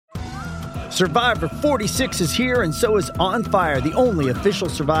Survivor 46 is here, and so is On Fire, the only official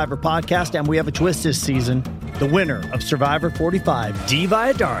Survivor podcast, and we have a twist this season. The winner of Survivor 45, Dee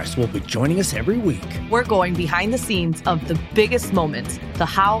Valladares, will be joining us every week. We're going behind the scenes of the biggest moments, the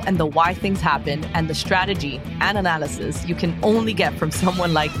how and the why things happen, and the strategy and analysis you can only get from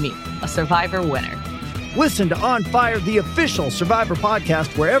someone like me, a Survivor winner. Listen to On Fire, the official Survivor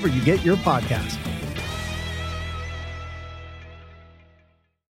podcast, wherever you get your podcast.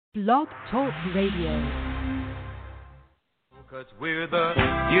 Blog Talk Radio. Cause we're the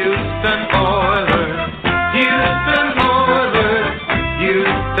Houston Oilers, Houston Oilers,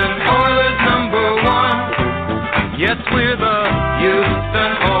 Houston Oilers #1. Yes, we're the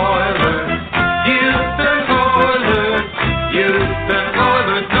Houston Oilers, Houston Oilers, Houston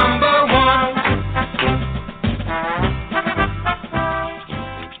Oilers #1.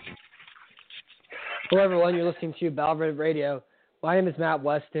 Hello, everyone. You're listening to Battlefield Radio. My name is Matt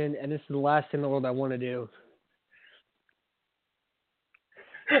Weston, and this is the last thing in the world I want to do.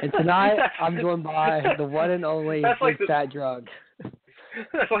 And tonight, I'm joined by the one and only Big Fat Drug.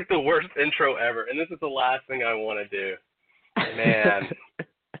 That's like the worst intro ever, and this is the last thing I want to do. Man.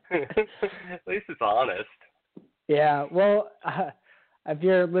 At least it's honest. Yeah, well, if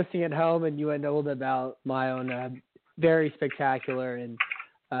you're listening at home and you want to know a little bit about my own very spectacular and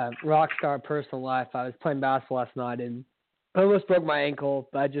rock star personal life, I was playing basketball last night, and I almost broke my ankle,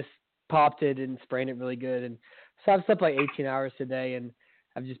 but I just popped it and sprained it really good. And so I've slept like 18 hours today, and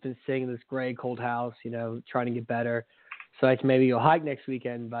I've just been sitting in this gray, cold house, trying to get better so I can maybe go hike next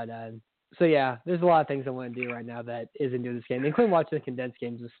weekend. But so, yeah, there's a lot of things I want to do right now that isn't doing this game, including watching the condensed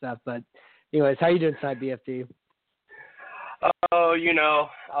games and stuff. But anyways, how you doing tonight, BFD? Oh,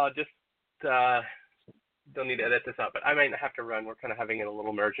 just don't need to edit this out, but I might have to run. We're kind of having a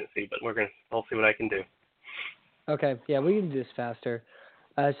little emergency, but I'll see what I can do. Okay, yeah, we can do this faster.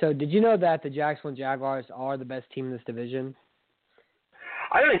 So did you know that the Jacksonville Jaguars are the best team in this division?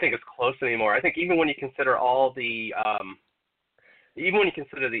 I don't even think it's close anymore. I think even when you consider all the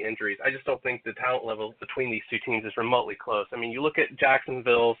injuries, I just don't think the talent level between these two teams is remotely close. I mean, you look at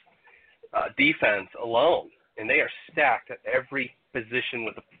Jacksonville's defense alone, and they are stacked at every position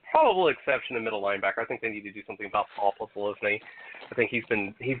with the probable exception of middle linebacker. I think they need to do something about Paul Posluszny. I think he's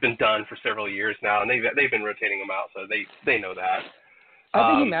been done for several years now, and they've been rotating him out, so they know that.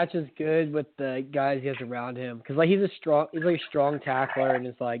 I think he matches good with the guys he has around him because he's like a strong tackler and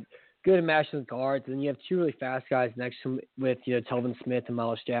is like good at matching with guards. And you have two really fast guys next to him with Telvin Smith and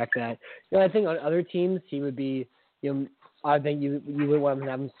Miles Jack. That I think on other teams he would be. I think you would want him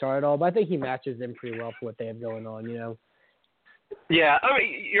to have him start at all, but I think he matches them pretty well for what they have going on. Yeah, I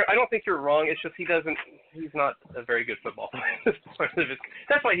mean, I don't think you're wrong. It's just he's not a very good football player.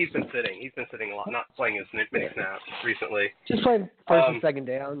 That's why he's been sitting. He's been sitting a lot, not playing as many snaps recently. Just playing first and second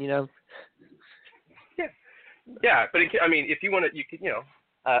down, Yeah, but if you want to, you could,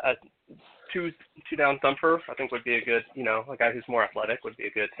 a two down thumper, I think would be a good, a guy who's more athletic would be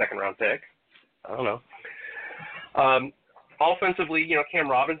a good second round pick. I don't know. Offensively, Cam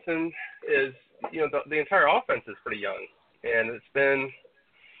Robinson is, the entire offense is pretty young. And it's been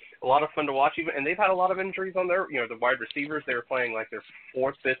a lot of fun to watch, and they've had a lot of injuries on their, the wide receivers. They were playing like their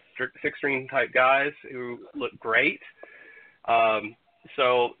fourth, fifth, sixth string type guys who look great.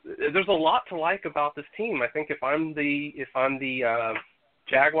 So there's a lot to like about this team. I think if I'm the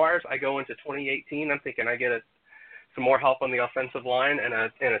Jaguars, I go into 2018. I'm thinking I get some more help on the offensive line and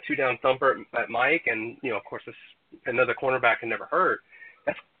a two down thumper at Mike, and of course another cornerback can never hurt.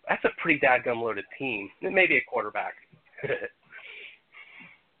 That's a pretty dadgum loaded team. Maybe a quarterback.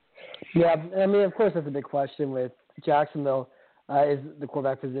 Yeah, I mean, of course, that's a big question with Jacksonville is the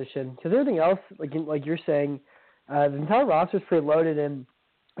quarterback position. Because everything else, like you're saying, the entire roster is pretty loaded. And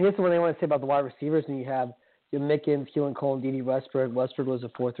I guess the one thing I want to say about the wide receivers, when you have Mickens, Keelan Cole, and Dede Westbrook. Westbrook was a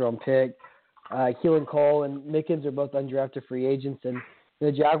fourth-round pick. Keelan Cole and Mickens are both undrafted free agents. And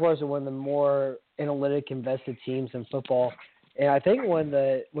the Jaguars are one of the more analytic, invested teams in football. And I think one of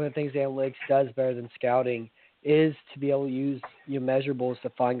the things analytics does better than scouting is to be able to use measurables to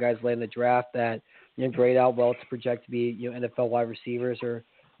find guys late in the draft that grade out well to project to be NFL wide receivers, or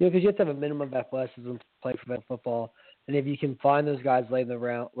because you have to have a minimum of athleticism to play professional football. And if you can find those guys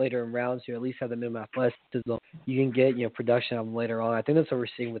later in rounds who at least have the minimum athleticism, you can get production of them later on. I think that's what we're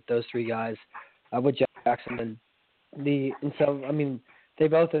seeing with those three guys, with Jackson and so I mean they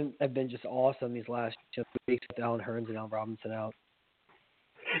both have been just awesome these last 2 weeks with Allen Hurns and Allen Robinson out.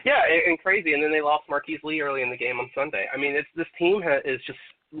 Yeah, and crazy. And then they lost Marquise Lee early in the game on Sunday. I mean, this team is just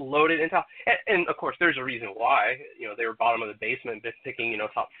loaded in top. And of course, there's a reason why. They were bottom of the basement, picking,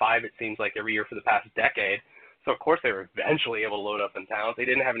 top 5, it seems like, every year for the past decade. So, of course, they were eventually able to load up in talent. They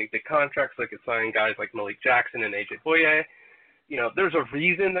didn't have any big contracts, so they could sign guys like Malik Jackson and A.J. Bouye. There's a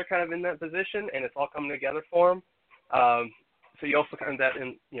reason they're kind of in that position, and it's all coming together for them. So you also kind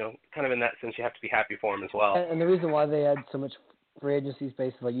of in that sense, you have to be happy for them as well. And the reason why they had so much free agency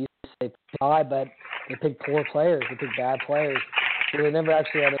space, like you say, they picked high, but they picked poor players. They picked bad players. So they never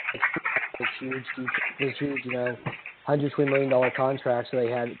actually had this huge, $120 million contracts. So they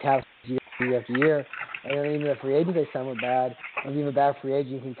had cap year after year. And then even the free agents they signed were bad. If you have a bad free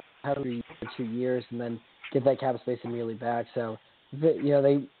agent, you can have it for 2 years and then get that cap space immediately back. So, they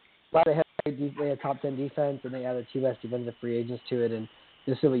had top 10 defense and they added 2 best defensive free agents to it. And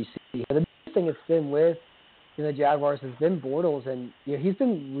this is what you see. The biggest thing it's been with the Jaguars has been Bortles, and he's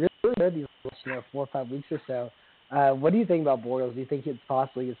been really good these last 4 or 5 weeks or so. What do you think about Bortles? Do you think it's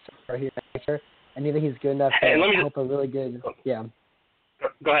possibly gets started here next year? And do you think he's good enough to help a really good? Yeah.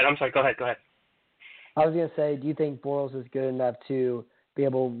 Go ahead. I'm sorry. Go ahead. I was going to say, do you think Bortles is good enough to be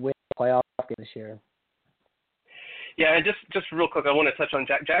able to win a playoff game this year? Yeah, and just real quick, I want to touch on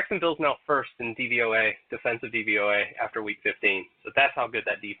Jacksonville's now first in DVOA, defensive DVOA, after Week 15. So that's how good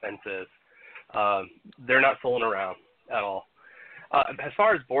that defense is. They're not fooling around at all. As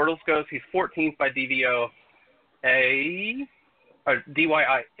far as Bortles goes, he's 14th by DYAR.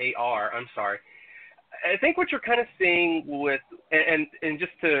 I'm sorry. I think what you're kind of seeing with, and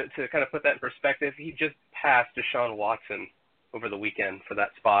just to kind of put that in perspective, he just passed Deshaun Watson over the weekend for that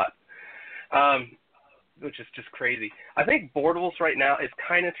spot, which is just crazy. I think Bortles right now is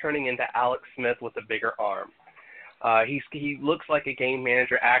kind of turning into Alex Smith with a bigger arm. He looks like a game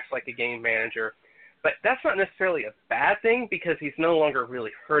manager, acts like a game manager, but that's not necessarily a bad thing because he's no longer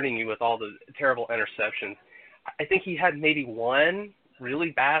really hurting you with all the terrible interceptions. I think he had maybe one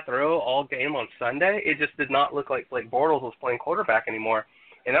really bad throw all game on Sunday. It just did not look like Blake Bortles was playing quarterback anymore.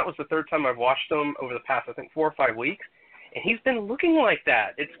 And that was the third time I've watched him over the past, 4 or 5 weeks. And he's been looking like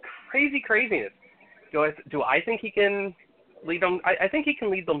that. It's craziness. Do I think he can lead them? I think he can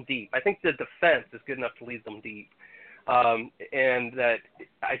lead them deep. I think the defense is good enough to lead them deep. And that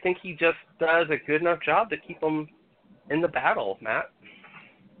I think he just does a good enough job to keep them in the battle, Matt.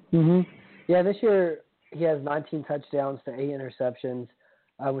 Yeah, this year he has 19 touchdowns to 8 interceptions,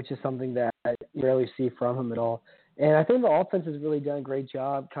 which is something that you rarely see from him at all. And I think the offense has really done a great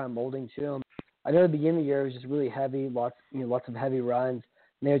job kind of molding to him. I know at the beginning of the year it was just really heavy, lots of heavy runs.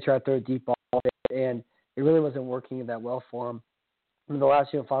 And they would try to throw a deep ball, and it really wasn't working that well for him. In the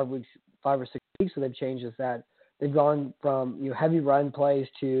last 5 or 6 weeks, so they've changed is that they've gone from heavy run plays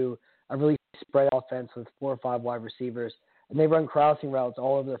to a really spread offense with 4 or 5 wide receivers, and they run crossing routes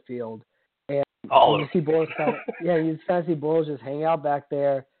all over the field. And you see Bortles you kind of see Bortles just hang out back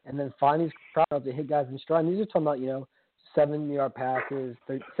there and then find these routes to hit guys in stride. And these are talking about 7-yard passes,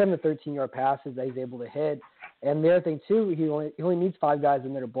 7 to 13-yard passes that he's able to hit. And the other thing too, he only needs 5 guys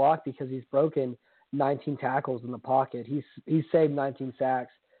in there to block because he's broken 19 tackles in the pocket. He's saved 19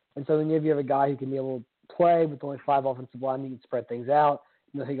 sacks. And so if you have a guy who can be able to play with only 5 offensive linemen, you can spread things out.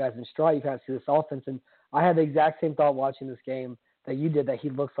 Hit guys in stride. You kind of see this offense. And I had the exact same thought watching this game that you did, that he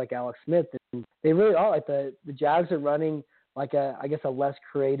looks like Alex Smith. And they really are. Like the Jags are running like a less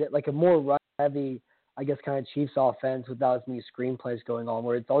creative, like a more run heavy, kind of Chiefs offense without as many screenplays going on,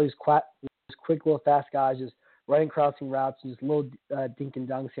 where it's all these quick little fast guys just running crossing routes and just little dink and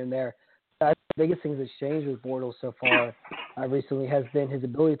dunks here and there. The biggest thing that's changed with Bortles so far recently has been his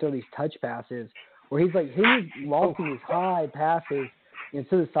ability to throw these touch passes, where he's launching these high passes to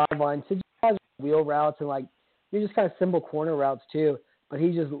the sideline, to just wheel routes and just kind of simple corner routes too. But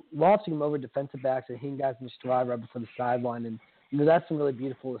he's just launching them over defensive backs and hitting guys in stride right before the sideline, and that's some really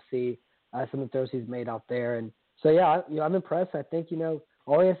beautiful to see. Some of the throws he's made out there, and so I'm impressed. I think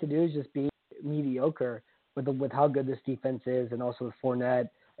all he has to do is just be mediocre with how good this defense is, and also with Fournette.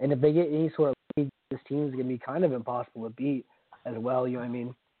 And if they get any sort of lead, this team is going to be kind of impossible to beat as well. You know what I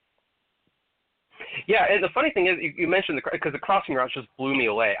mean? Yeah, and the funny thing is, you mentioned because the crossing routes just blew me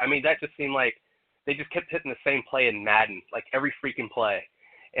away. I mean, that just seemed like they just kept hitting the same play in Madden, like every freaking play,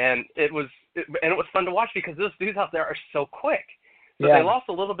 and it was fun to watch because those dudes out there are so quick. So they lost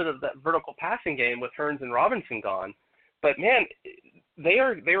a little bit of that vertical passing game with Hearns and Robinson gone, but man, they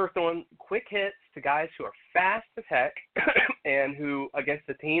were throwing quick hits to guys who are fast as heck and who against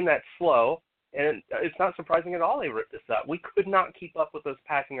a team that's slow. And it's not surprising at all they ripped this up. We could not keep up with those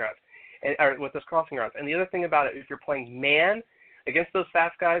passing routes or with those crossing routes. And the other thing about it, if you're playing man against those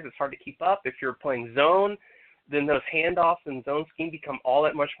fast guys, it's hard to keep up. If you're playing zone, then those handoffs and zone scheme become all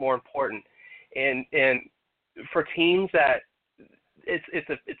that much more important. And for teams that it's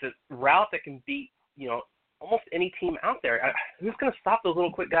a route that can beat almost any team out there. Who's going to stop those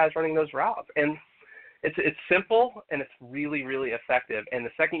little quick guys running those routes? And it's simple and it's really, really effective. And the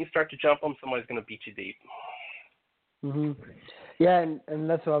second you start to jump them, somebody's going to beat you deep. Mhm. Yeah, and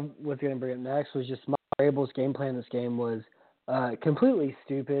that's what I was going to bring up next was just Mike Vrabel's game plan in this game was completely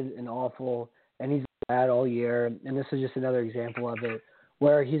stupid and awful, and he's bad all year. And this is just another example of it,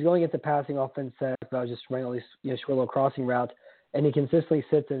 where he's going at the passing offense set about just running all these short little crossing routes, and he consistently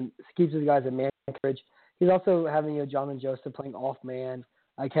sits and keeps his guys in man coverage. He's also having Jonathan Joseph playing off man.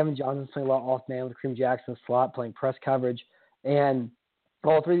 Kevin Johnson's playing a lot off man with Kareem Jackson slot playing press coverage, and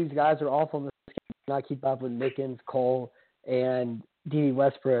all three of these guys are awful in this game. Not keep up with Mickens, Cole, and D.D.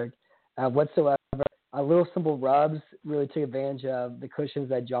 Westbrook whatsoever. Little simple rubs really took advantage of the cushions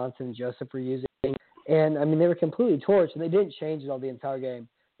that Johnson and Joseph were using. And, I mean, they were completely torched, and they didn't change it all the entire game.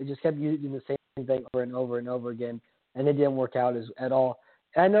 They just kept using the same thing over and over and over again, and it didn't work out at all.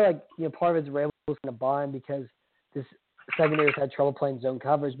 And I know, part of it's Vrabel was going to bind because this secondary's had trouble playing zone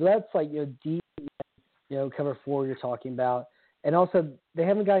coverage, but that's deep, cover 4 you're talking about. And also, they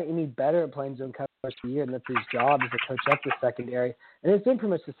haven't gotten any better at playing zone coverage for the year, and that's his job is to coach up the secondary. And it's been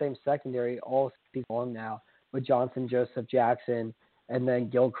pretty much the same secondary all season long now with Johnson, Joseph, Jackson, and then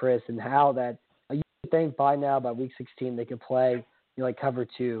Gilchrist and Howell that you think by now, by week 16, they could play cover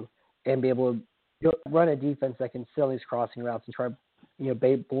 2 and be able to run a defense that can sit on these crossing routes and try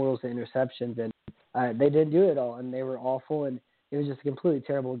bait Bortles and interceptions. And they didn't do it all, and they were awful, and it was just a completely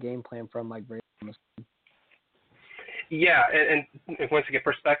terrible game plan from Mike Vrabel. Yeah, and once you get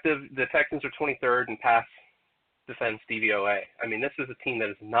perspective, the Texans are 23rd in pass defense DVOA. I mean, this is a team that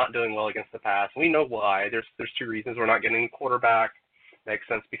is not doing well against the pass. We know why. There's 2 reasons. We're not getting a quarterback. Makes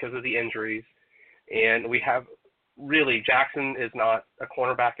sense because of the injuries. And we have really, Jackson is not a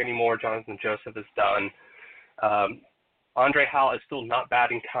cornerback anymore. Jonathan Joseph is done. Andre Howell is still not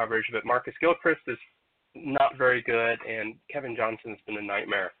bad in coverage, but Marcus Gilchrist is not very good, and Kevin Johnson has been a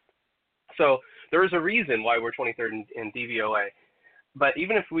nightmare. So there is a reason why we're 23rd in DVOA. But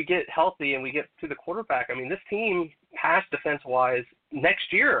even if we get healthy and we get to the quarterback, I mean, this team, pass defense-wise,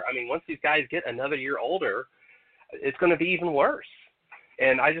 next year, I mean, once these guys get another year older, it's going to be even worse.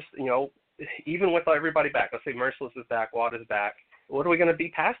 And I just, even with everybody back, let's say Merciless is back, Watt is back, what are we going to be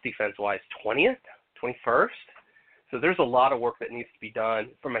pass defense-wise? 20th? 21st? So there's a lot of work that needs to be done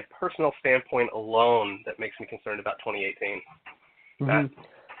from a personal standpoint alone that makes me concerned about 2018. Mm-hmm.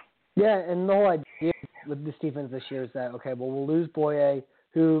 Yeah, and the whole idea with this defense this year is that, okay, well, we'll lose Boye,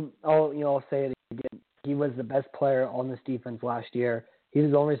 who, I'll say it again, he was the best player on this defense last year. He's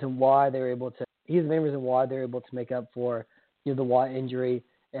the only reason why they were able to – he's the main reason why they were able to make up for, the Watt injury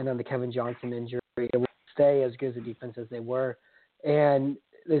and then the Kevin Johnson injury. They would stay as good as a defense as they were. And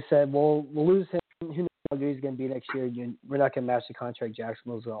they said, well, we'll lose him. Who knows how good he's going to be next year. We're not going to match the contract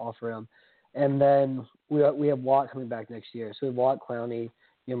Jacksonville's going to offer him. And then we have Watt coming back next year. So we have Watt, Clowney,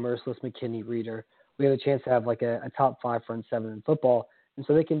 Merciless, McKinney, Reeder. We have a chance to have a top 5 front 7 in football. And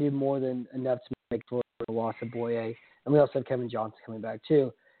so they can do more than enough to make for the loss of Boye. And we also have Kevin Johnson coming back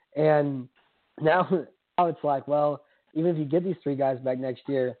too. And now it's like, well, even if you get these 3 guys back next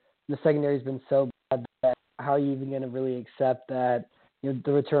year, the secondary's been so bad that how are you even going to really accept that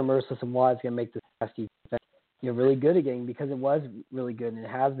the return Merciless and Watt is going to make this pass defense really good again, because it was really good and it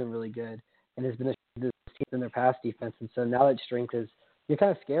has been really good and has been a strength in their pass defense. And so now that strength is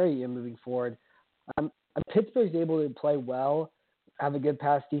kind of scary moving forward. Pittsburgh's able to play well, have a good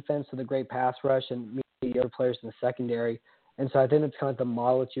pass defense with a great pass rush, and meet the other players in the secondary. And so I think it's kind of the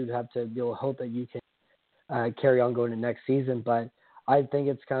model that you'd have to be able to hope that you can carry on going to next season. But I think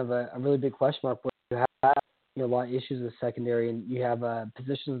it's kind of a really big question mark where you have a lot of issues with the secondary and you have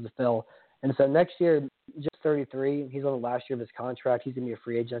positions to fill. And so next year, just 33, he's on the last year of his contract. He's going to be a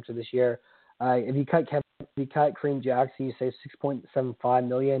free agent after this year. If you cut Kareem Jackson, you save $6.75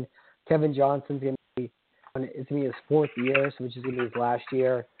 million. Kevin Johnson's going to be his 4th year, which is going to be his last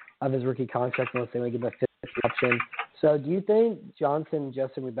year of his rookie contract unless they want to give him a 5th option. So do you think Johnson and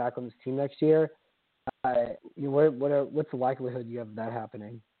Justin will be back on this team next year? What's the likelihood you have that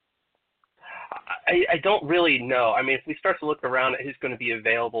happening? I don't really know. I mean, if we start to look around at who's going to be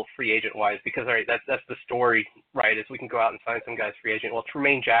available free agent wise, because all right, that's the story, right? Is we can go out and sign some guys free agent. Well,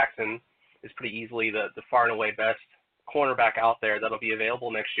 Tremaine Jackson is pretty easily the far and away best cornerback out there that'll be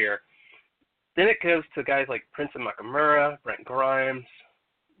available next year. Then it goes to guys like Prince Amukamara, Brent Grimes,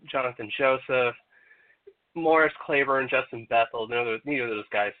 Jonathan Joseph, Morris Claiborne, Justin Bethel. Neither of those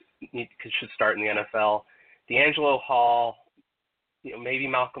guys should start in the NFL. D'Angelo Hall, maybe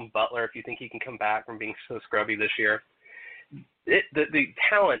Malcolm Butler if you think he can come back from being so scrubby this year. The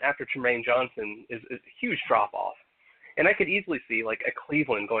talent after Tremaine Johnson is a huge drop-off. And I could easily see like a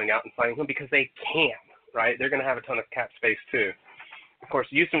Cleveland going out and signing him because they can, right? They're going to have a ton of cap space too. Of course,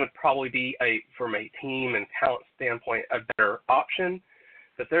 Houston would probably be, from a team and talent standpoint, a better option,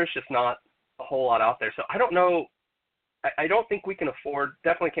 but there's just not a whole lot out there. So I don't know. I don't think we can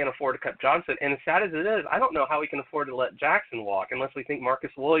definitely can't afford to cut Johnson. And as sad as it is, I don't know how we can afford to let Jackson walk unless we think Marcus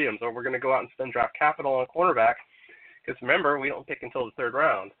Williams, or we're going to go out and spend draft capital on a cornerback. Because remember, we don't pick until the third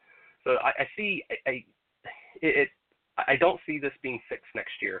round. So I don't see this being fixed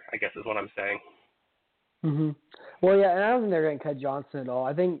next year, I guess is what I'm saying. Mm-hmm. Well, yeah, and I don't think they're going to cut Johnson at all.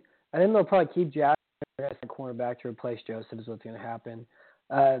 I think they'll probably keep Jackson as a cornerback to replace Joseph is what's going to happen.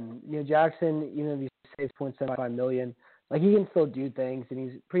 Jackson, if he saves $0.75 million, like he can still do things, and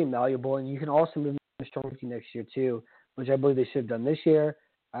he's pretty malleable, and you can also move him to strong safety next year too, which I believe they should have done this year.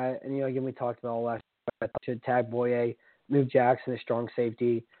 And again, we talked about all last year. I should tag Boye, move Jackson to strong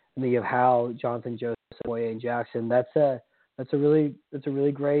safety, and then you have Howe, Johnson, Joseph, Boye, and Jackson. That's a really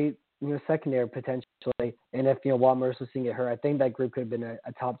great secondary potentially. And if Walt Mercilus didn't get hurt, I think that group could have been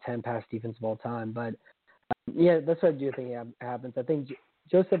a top 10 pass defense of all time. But that's what I do think happens. I think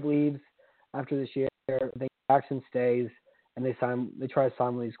Joseph leaves after this year. I think Jackson stays, and they try to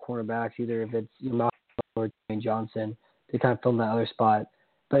sign one of these cornerbacks, either if it's Malcolm or Dwayne Johnson, to kind of fill that other spot.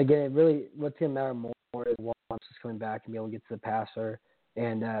 But again, what's going to matter more is Walt Mercilus coming back and be able to get to the passer,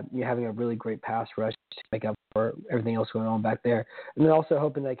 and having a really great pass rush to make up for everything else going on back there. And then also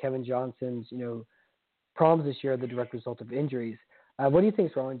hoping that Kevin Johnson's problems this year are the direct result of injuries. What do you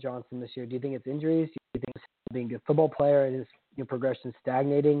think is wrong with Johnson this year? Do you think it's injuries? Do you think it's being a good football player and his progression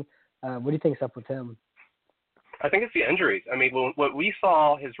stagnating? What do you think's up with him? I think it's the injuries. I mean, what we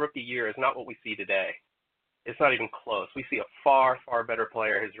saw his rookie year is not what we see today. It's not even close. We see a far, far better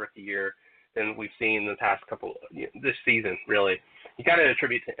player his rookie year than we've seen the past this season, really. You got to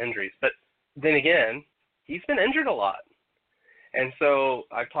attribute to injuries. But then again, he's been injured a lot. And so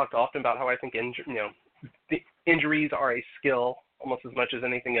I've talked often about how I think the injuries are a skill almost as much as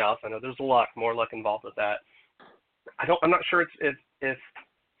anything else. I know there's more luck involved with that. I'm not sure if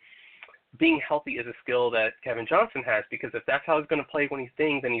being healthy is a skill that Kevin Johnson has, because if that's how he's going to play when he's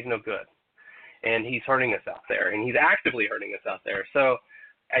dinged, then he's no good. And he's hurting us out there, and he's actively hurting us out there. So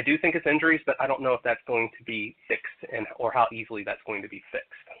I do think it's injuries, but I don't know if that's going to be fixed or how easily that's going to be fixed.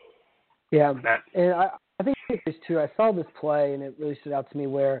 Yeah, Matt? And I think it's too. I saw this play, and it really stood out to me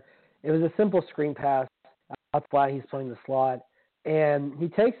where it was a simple screen pass out flat. He's playing the slot, and he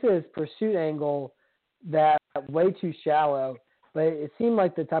takes his pursuit angle that way too shallow, but it seemed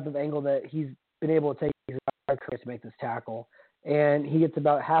like the type of angle that he's been able to take his to make this tackle. And he gets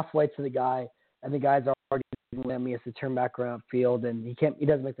about halfway to the guy, and the guy's already letting me as to turn back around field, and he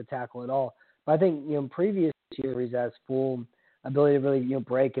doesn't make the tackle at all. But I think in previous years he's has full ability to really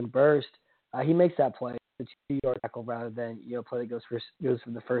break and burst. He makes that play, the 2-yard tackle, rather than play that goes for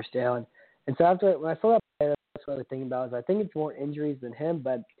the first down. And so when I saw that play, that's what I was thinking about. Is I think it's more injuries than him,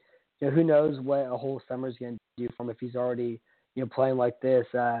 but who knows what a whole summer is going to do for him if he's already playing like this.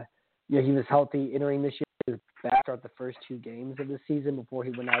 He was healthy entering this year. He was back throughout the first 2 games of the season before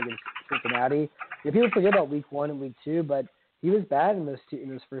he went out against Cincinnati. People forget about week 1 and week 2, but he was bad in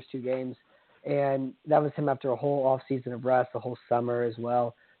those first 2 games, and that was him after a whole off season of rest, the whole summer as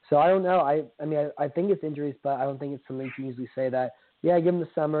well. So I don't know. I think it's injuries, but I don't think it's something you can easily say that. Yeah, give him the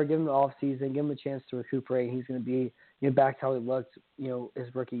summer, give him the off season, give him a chance to recuperate. And he's going to be back to how he looked,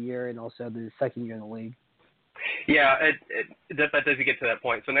 his rookie year and also the second year in the league. Yeah, that does get to that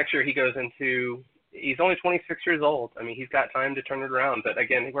point. So next year he's only 26 years old. I mean, he's got time to turn it around. But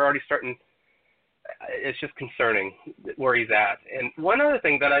again, we're already starting. It's just concerning where he's at. And one other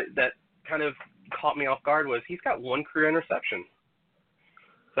thing that kind of caught me off guard was he's got 1 career interception.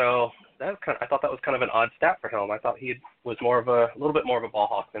 So I thought that was kind of an odd stat for him. I thought he was a little bit more of a ball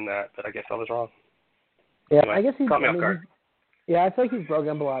hawk than that, but I guess I was wrong. Yeah, anyway, I guess he's caught me off guard. I feel like he's broken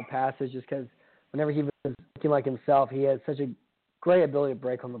up a lot of passes just because whenever he was looking like himself, he had such a great ability to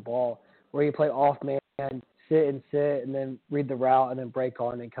break on the ball, where you play off man, sit, and then read the route, and then break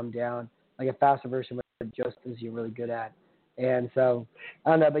on and come down, like a faster version of Joseph is you're really good at. And so,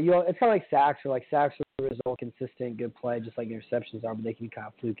 I don't know, but it's kind of like sacks, sacks are the result consistent, good play, just like interceptions are, but they can be kind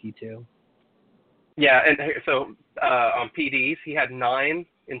of fluky too. Yeah, and so on PDs, he had 9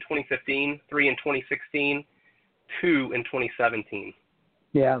 in 2015, 3 in 2016, 2 in 2017.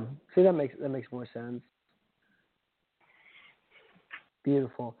 Yeah, see, that makes more sense.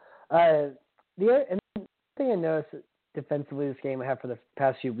 Beautiful. The other thing I noticed defensively this game I have for the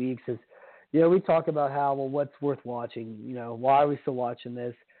past few weeks is, we talk about how, what's worth watching? Why are we still watching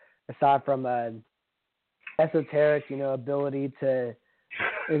this? Aside from esoteric, ability to,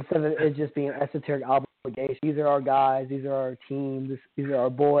 instead of it just being an esoteric obligation, these are our guys, these are our teams, these are our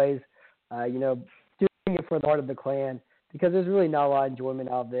boys, doing it for the heart of the clan. because there's really not a lot of enjoyment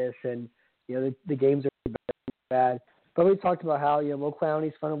out of this, and the games are bad. But we talked about how Will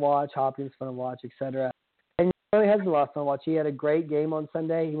Clowney's fun to watch, Hopkins fun to watch, etc. And he really has been a lot of fun to watch. He had a great game on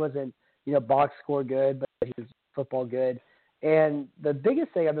Sunday. He wasn't box score good, but he was football good. And the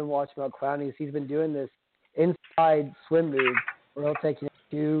biggest thing I've been watching about Clowney is he's been doing this inside swim move where he'll take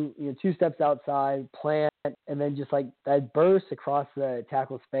two steps outside, plant, and then just like that burst across the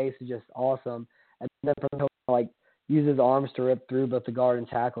tackle space is just awesome. And then from he'll like use his arms to rip through both the guard and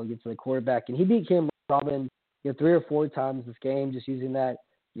tackle and get to the quarterback. And he beat Cam Robin 3 or 4 times this game just using that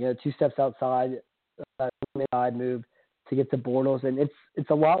 2 steps outside move to get to Bortles. And it's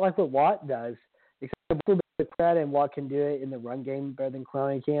a lot like what Watt does, except a little bit of credit, and Watt can do it in the run game better than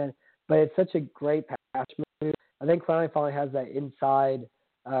Clowney can. But it's such a great pass move. I think Clowney finally has that inside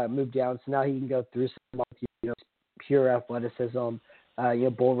move down, so now he can go through some pure athleticism,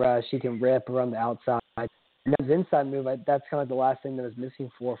 bull rush. He can rip around the outside. And his inside move, that's kind of the last thing that was missing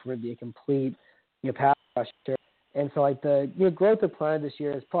for him to be a complete pass rusher. And so like the growth of Clowney this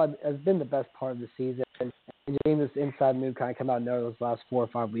year has been the best part of the season. And seeing this inside move kind of come out of nowhere those last 4 or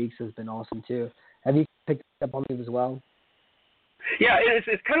 5 weeks has been awesome too. Have you picked up on move as well? Yeah,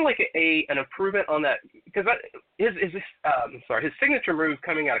 it's kind of like an improvement on that, because his signature move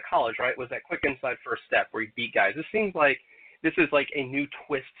coming out of college, right, was that quick inside first step where he beat guys. This seems like this is like a new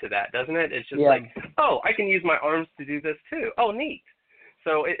twist to that, doesn't it? It's just like, oh, I can use my arms to do this too. Oh, neat.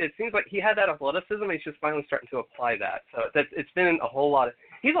 So it seems like he had that athleticism. He's just finally starting to apply that. So it's been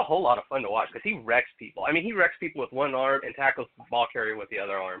he's a whole lot of fun to watch because he wrecks people. I mean, he wrecks people with one arm and tackles the ball carrier with the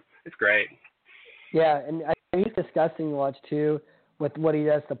other arm. It's great. Yeah, and he's disgusting to watch too with what he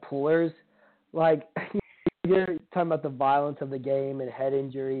does to pullers. Like, you're talking about the violence of the game and head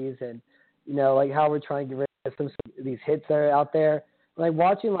injuries and, like how we're trying to get rid of some of these hits that are out there. Like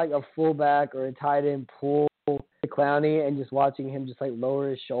watching like a fullback or a tight end pull Clowney and just watching him just like lower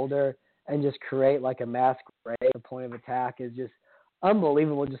his shoulder and just create like a mass grade at the point of attack is just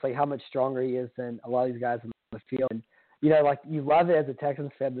unbelievable. Just like how much stronger he is than a lot of these guys on the field. And, like you love it as a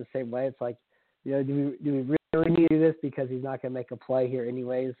Texans fan the same way. It's like, do we really need to do this because he's not going to make a play here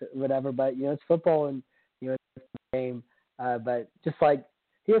anyways, whatever. But, it's football and, it's a game. But just like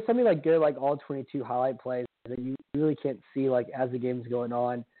he has something like good, like all 22 highlight plays that you really can't see like as the game's going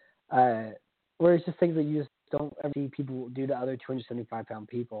on. Where it's just things that you just don't ever see people do to other 275-pound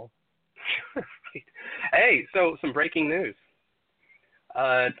people. Hey, so some breaking news.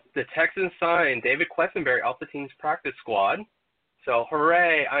 The Texans signed David Quessenberry off the team's practice squad. So,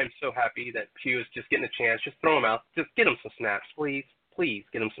 hooray, I'm so happy that Pugh is just getting a chance. Just throw him out. Just get him some snaps, please. Please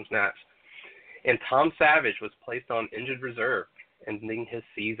get him some snaps. And Tom Savage was placed on injured reserve, ending his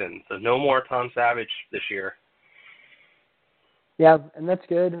season. So, no more Tom Savage this year. Yeah, and that's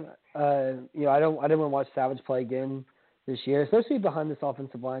good. I didn't want to watch Savage play again this year, especially behind this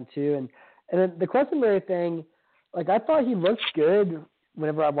offensive line too. And then the Quessenberry thing, like I thought he looked good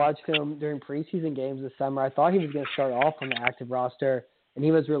whenever I watched him during preseason games this summer. I thought he was going to start off on the active roster, and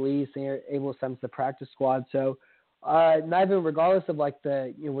he was released and able to send to the practice squad. So, not even regardless of like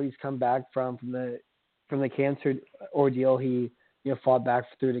the what he's come back from the cancer ordeal, he fought back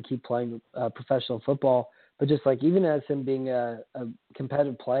through to keep playing professional football. But just like even as him being a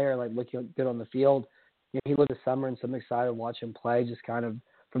competitive player, like looking good on the field, he looked this summer, and so I'm excited to watch him play. Just kind of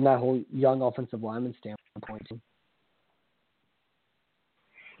from that whole young offensive lineman standpoint.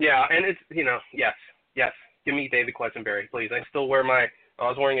 Yeah, and it's yes, give me David Quessenberry, please. I still wear I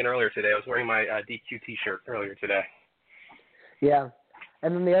was wearing it earlier today. I was wearing my DQ T-shirt earlier today. Yeah,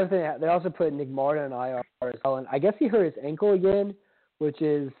 and then the other thing, they also put Nick Martin on IR as well, and I guess he hurt his ankle again, which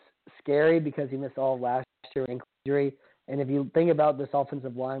is scary because he missed all of last year ankle injury. And if you think about this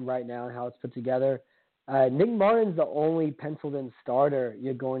offensive line right now and how it's put together, Nick Martin's the only penciled-in starter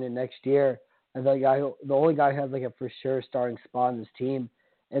you're going in next year, and the only guy who has like a for sure starting spot on this team.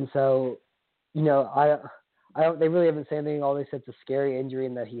 And so, they really haven't said anything. All they said it's a scary injury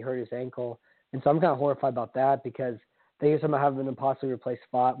and that he hurt his ankle. And so I'm kind of horrified about that because they somehow have an impossibly replaced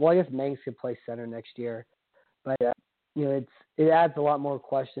spot. Well, I guess Manx could play center next year, but it adds a lot more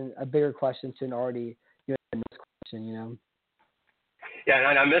a bigger question to an already question. Yeah,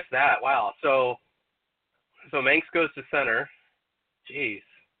 and I missed that. Wow. So Manx goes to center. Jeez.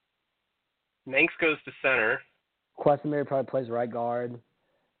 Manx goes to center. Quessenberry probably plays right guard.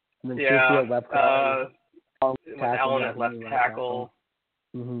 And then yeah. At left guard. Allen at left tackle.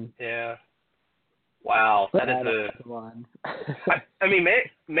 Mm-hmm. Yeah. That is one. I mean,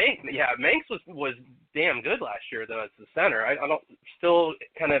 Manx was damn good last year though as the center. I don't still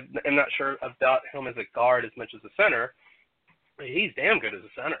kind of am not sure about him as a guard as much as a center. But he's damn good as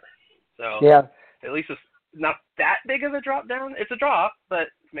a center. So yeah, at least not that big of a drop down. It's a drop, but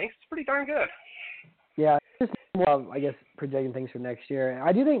Manx is pretty darn good. Yeah, just more of, I guess, projecting things for next year.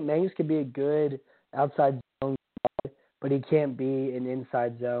 I do think Manx could be a good outside zone guard, but he can't be an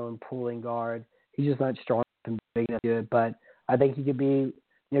inside zone pulling guard. He's just not strong and big enough to do it. But I think he could be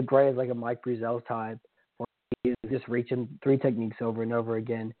great as like a Mike Brezel type, where he's just reaching 3 techniques over and over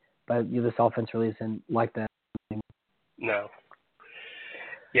again. But this offense really isn't like that. No.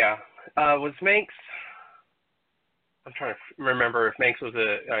 Yeah. Was Manx? I'm trying to remember if Manx was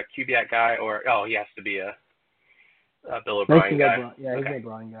a Kubiak guy or he has to be a Bill O'Brien guy. He's an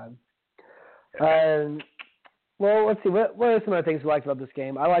O'Brien guy. Well, let's see. What are some other things we liked about this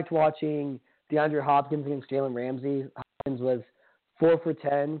game? I liked watching DeAndre Hopkins against Jalen Ramsey. Hopkins was 4 for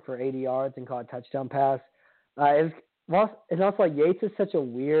 10 for 80 yards and caught a touchdown pass. It's also like Yates is such a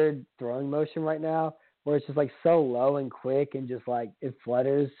weird throwing motion right now, where it's just like so low and quick and just like it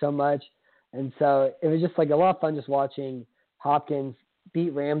flutters so much. And so it was just like a lot of fun just watching Hopkins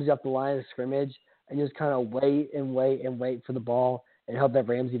beat Ramsey up the line of scrimmage and just kind of wait for the ball and hope that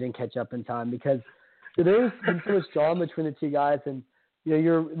Ramsey didn't catch up in time, because there's been so much drama between the two guys, and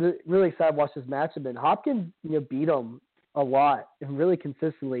you're really excited to watch this matchup. And Hopkins beat him a lot and really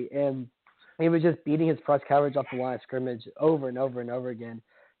consistently, and he was just beating his press coverage off the line of scrimmage over and over and over again.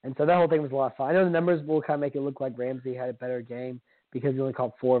 And so that whole thing was a lot of fun. I know the numbers will kind of make it look like Ramsey had a better game because he only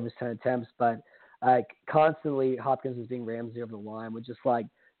caught 4 of his 10 attempts, but constantly Hopkins was beating Ramsey over the line with just like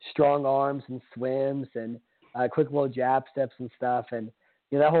strong arms and swims and quick little jab steps and stuff. And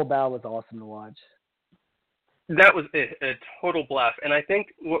that whole battle was awesome to watch. That was a total blast. And I think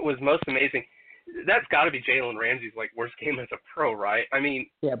what was most amazing, that's got to be Jalen Ramsey's like worst game as a pro, right? I mean,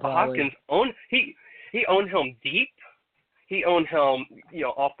 yeah, Hopkins he owned him deep. He owned him,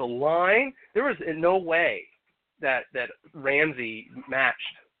 off the line. There was no way that Ramsey matched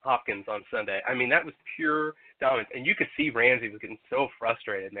Hopkins on Sunday. I mean, that was pure dominance, and you could see Ramsey was getting so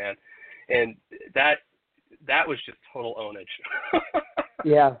frustrated, man. And that was just total ownage.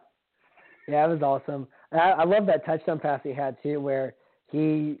 Yeah, it was awesome. I love that touchdown pass he had too, where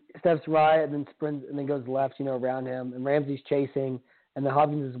he steps right and then sprints and then goes left, around him, and Ramsey's chasing, and then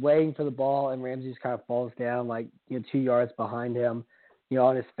Hopkins is waiting for the ball, and Ramsey just kind of falls down 2 yards behind him,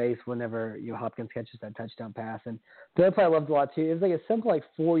 on his face whenever Hopkins catches that touchdown pass. And the other play I loved a lot too, it was like a simple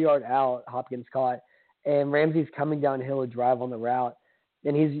 4-yard out Hopkins caught, and Ramsey's coming downhill to drive on the route,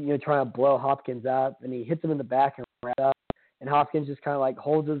 and he's trying to blow Hopkins up, and he hits him in the back and wraps up, and Hopkins just kind of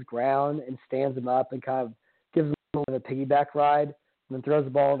holds his ground and stands him up and kind of gives him a piggyback ride, and then throws the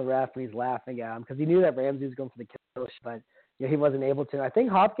ball to the ref, and he's laughing at him because he knew that Ramsey was going for the kill, but he wasn't able to. I think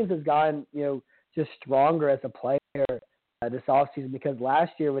Hopkins has gotten just stronger as a player this offseason, because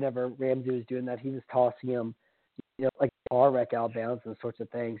last year whenever Ramsey was doing that, he was tossing him like a car wreck out of bounds and sorts of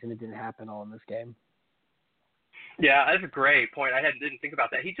things, and it didn't happen all in this game. Yeah, that's a great point. I didn't think about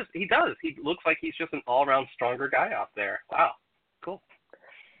that. He does. He looks like he's just an all-around stronger guy out there. Wow, cool.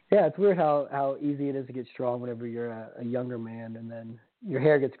 Yeah, it's weird how easy it is to get strong whenever you're a younger man, and then your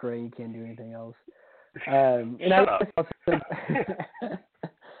hair gets gray and you can't do anything else.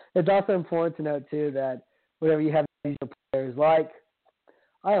 It's also important to note too that whenever you have these players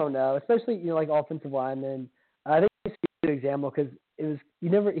I don't know, especially like offensive linemen, I think it's a good example because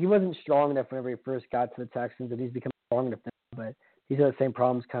he wasn't strong enough whenever he first got to the Texans, and he's become strong enough now, but he's had the same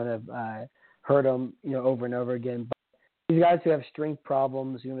problems kind of hurt him over and over again. But these guys who have strength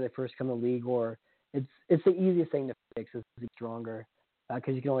problems when they first come to the league, or it's the easiest thing to fix is to be stronger,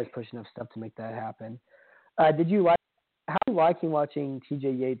 because you can always push enough stuff to make that happen. How are you liking watching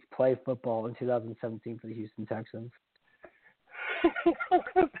TJ Yates play football in 2017 for the Houston Texans?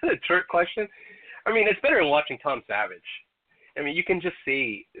 That's a trick question. I mean, it's better than watching Tom Savage. I mean, you can just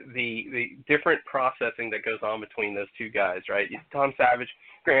see the different processing that goes on between those two guys, right? Tom Savage,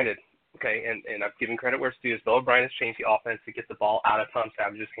 granted, okay, and I've given credit where it's due. Bill O'Brien has changed the offense to get the ball out of Tom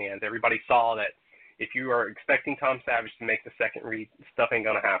Savage's hands. Everybody saw that if you are expecting Tom Savage to make the second read, stuff ain't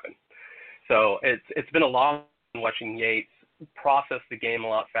going to happen. So it's been a long watching Yates process the game a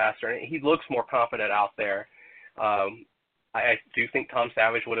lot faster, and he looks more confident out there. I do think Tom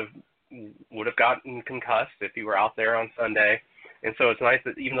Savage would have gotten concussed if he were out there on Sunday, and so it's nice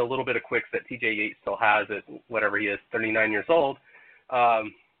that even a little bit of quicks that TJ Yates still has at whatever he is, 39 years old,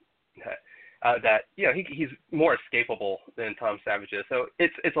 that he's more escapable than Tom Savage is. So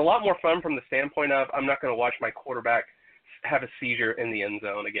it's a lot more fun from the standpoint of I'm not going to watch my quarterback have a seizure in the end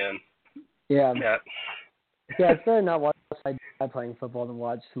zone again. Yeah, it's better not watch a guy playing football than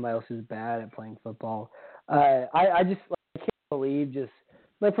watch somebody else who's bad at playing football. I just can't believe, just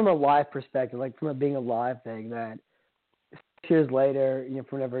like from a live perspective, like from it being a live thing, that years later,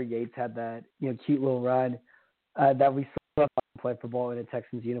 from whenever Yates had that, cute little run, that we saw him play football in a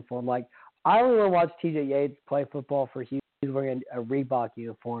Texans uniform. Like, I only want to watch TJ Yates play football for Houston. He's wearing a Reebok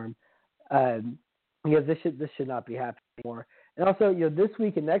uniform. Because this should not be happening anymore. And also, this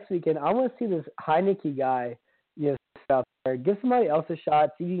week and next weekend, I want to see this Heineke guy, out there. Give somebody else a shot.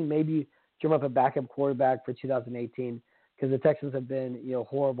 See if you can maybe drum up a backup quarterback for 2018, because the Texans have been,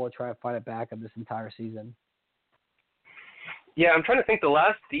 horrible trying to find a backup this entire season. Yeah, I'm trying to think the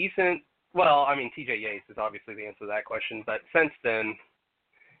last decent. Well, I mean, TJ Yates is obviously the answer to that question, but since then,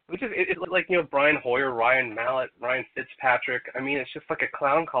 it's like Brian Hoyer, Ryan Mallett, Ryan Fitzpatrick. I mean, it's just like a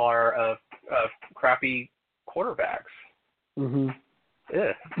clown car of crappy quarterbacks. Mhm.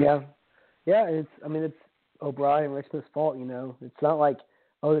 Yeah. Yeah. It's O'Brien, Rick Smith's fault. It's not like,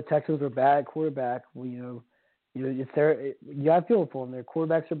 the Texans were bad quarterback. Well, it's their. You got to feel for them. Their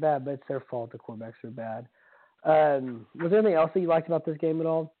quarterbacks are bad, but it's their fault the quarterbacks are bad. Was there anything else that you liked about this game at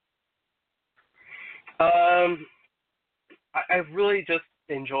all? I really just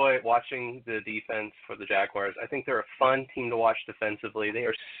enjoy watching the defense for the Jaguars. I think they're a fun team to watch defensively. They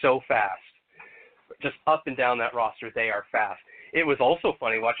are so fast. Just up and down that roster, they are fast. It was also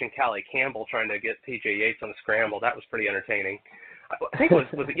funny watching Calais Campbell trying to get TJ Yates on the scramble. That was pretty entertaining. I think was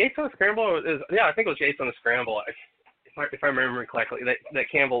it Yates on the scramble? Yeah, I think it was Yates on the scramble. If I remember correctly,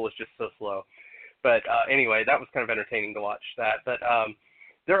 that Campbell was just so slow. But anyway, that was kind of entertaining to watch that. But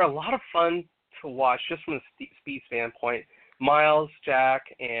they're a lot of fun to watch just from a speed standpoint. Miles Jack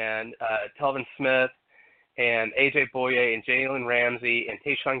and Telvin Smith and A.J. Boye and Jalen Ramsey and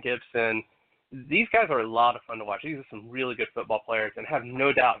Tayshaun Gibson, these guys are a lot of fun to watch. These are some really good football players, and have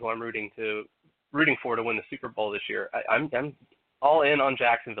no doubt who I'm rooting for to win the Super Bowl this year. I'm all in on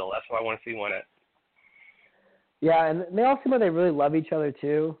Jacksonville. That's why I want to see win it. Yeah, and they all seem like they really love each other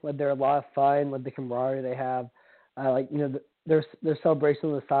too. Like, they're a lot of fun. Like, the camaraderie they have. Their celebration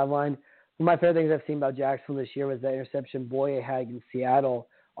on the sideline. One of my favorite things I've seen about Jacksonville this year was that interception Boye had against Seattle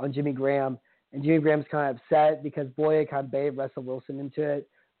on Jimmy Graham. And Jimmy Graham's kind of upset because Boye kind of baited Russell Wilson into it,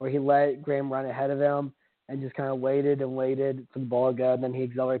 where he let Graham run ahead of him and just kind of waited for the ball to go. And then he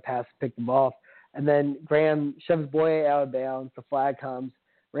accelerated past and picked him off. And then Graham shoves Boye out of bounds. The flag comes.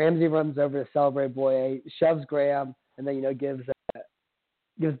 Ramsey runs over to celebrate Boye, shoves Graham, and then,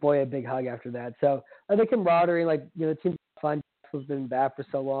 gives Boye a big hug after that. So I think camaraderie, the team's fun. Jacksonville's been bad for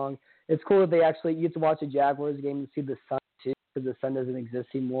so long. It's cool that they actually, you get to watch a Jaguars game and see the sun too, because the sun doesn't exist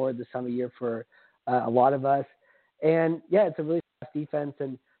anymore this time of year for a lot of us. And yeah, it's a really fast defense,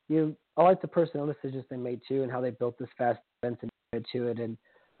 and I like the personnel decisions they made too, and how they built this fast defense and added to it, and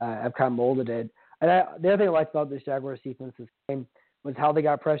have kind of molded it. And the other thing I liked about this Jaguars defense this game was how they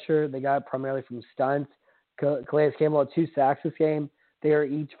got pressure. They got it primarily from stunts. Calais Campbell had 2 sacks this game. They are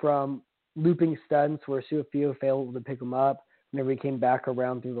each from looping stunts where Su'a-Filo failed to pick them up whenever he came back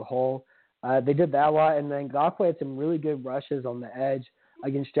around through the hole. They did that a lot, and then Ngakoue had some really good rushes on the edge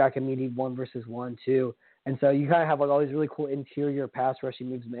against Jack Amidi 1-versus-1 too. And so you kind of have all these really cool interior pass rushing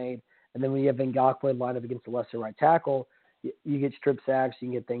moves made. And then when you have Ngakoue lined up against the lesser right tackle, you get strip sacks. You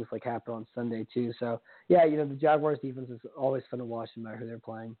can get things like happen on Sunday too. So yeah, the Jaguars defense is always fun to watch no matter who they're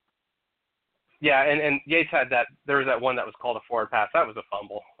playing. Yeah, and Yates had that. There was that one that was called a forward pass. That was a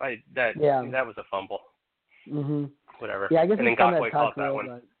fumble. That was a fumble. Mhm. Whatever. Yeah, I guess and then Ngakoue caught that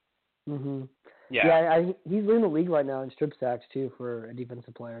one. But, mhm. Yeah. He's leading the league right now in strip sacks too for a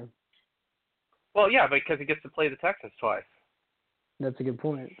defensive player. Well, yeah, because he gets to play the Texans twice. That's a good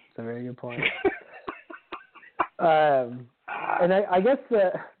point. It's a very good point. And I guess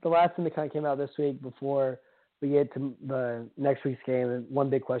the last thing that kind of came out this week before we get to the next week's game, and one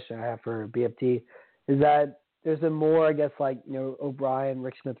big question I have for BFT is that there's been more, I guess, O'Brien,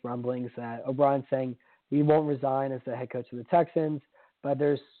 Rick Smith rumblings that O'Brien's saying he won't resign as the head coach of the Texans, but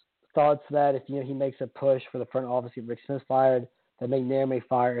there's thoughts that if he makes a push for the front office, if Rick Smith's fired, that McNair may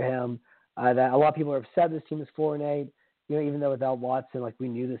fire him. That a lot of people are upset this team is 4-8. Even though without Watson, we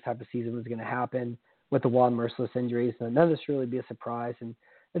knew this type of season was going to happen with the Juan Merciless injuries, and none of this really be a surprise. And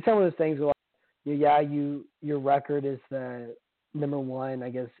it's some of those things where, your record is the number one, I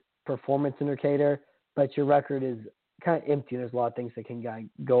guess, performance indicator, but your record is kind of empty. There's a lot of things that can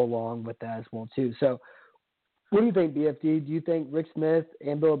go along with that as well too. So, what do you think, BFD? Do you think Rick Smith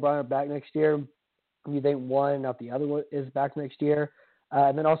and Bill O'Brien are back next year? Do you think one, not the other one, is back next year?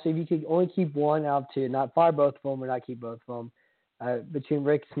 And then also, if you could only keep one out of 2, not fire both of them or not keep both of them, between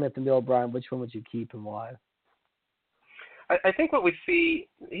Rick Smith and Bill O'Brien, which one would you keep and why? I think what we see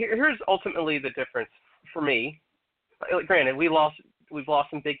here's ultimately the difference for me. Granted, we've lost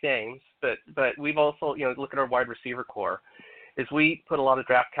some big names, but we've also look at our wide receiver core. Is we put a lot of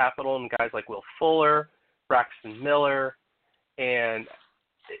draft capital in guys like Will Fuller, Braxton Miller, and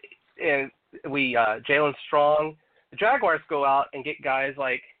we Jalen Strong. The Jaguars go out and get guys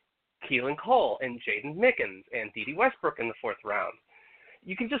like Keelan Cole and Jaden Mickens and Dede Westbrook in the 4th round.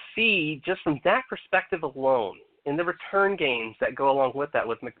 You can just see, just from that perspective alone, in the return games that go along with that,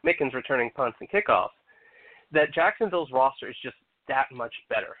 with Mickens returning punts and kickoffs, that Jacksonville's roster is just that much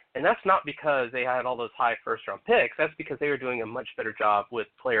better. And that's not because they had all those high first-round picks. That's because they are doing a much better job with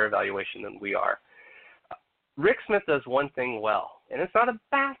player evaluation than we are. Rick Smith does one thing well, and it's not a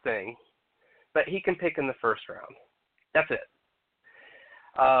bad thing, but he can pick in the 1st round. That's it.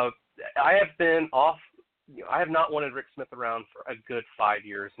 I have not wanted Rick Smith around for a good 5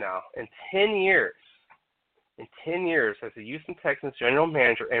 years now. In 10 years as a Houston Texans general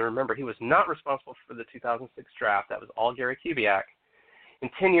manager, and remember, he was not responsible for the 2006 draft. That was all Gary Kubiak. In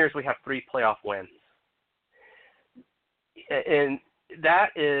 10 years, we have 3 playoff wins. And that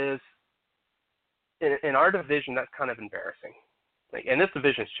is, in our division, that's kind of embarrassing. And this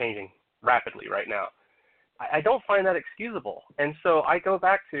division is changing rapidly right now. I don't find that excusable. And so I go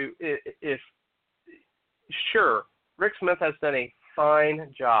back to, sure, Rick Smith has done a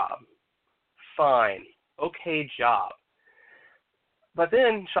fine job. Okay job. But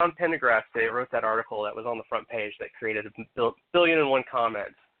then Sean Pendergrass today wrote that article that was on the front page that created a billion and one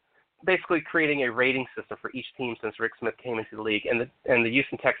comments, basically creating a rating system for each team since Rick Smith came into the league. And the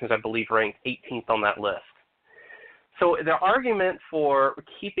Houston Texans, I believe, ranked 18th on that list. So the argument for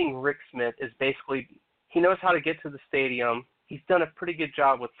keeping Rick Smith is basically he knows how to get to the stadium. He's done a pretty good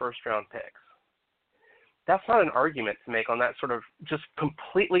job with first-round picks. That's not an argument to make on that sort of just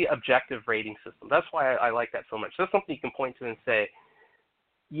completely objective rating system. That's why I like that so much. That's something you can point to and say,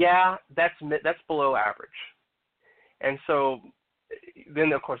 yeah, that's below average. And so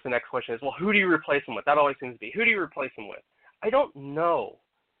then, of course, the next question is, well, who do you replace him with? That always seems to be, who do you replace him with? I don't know.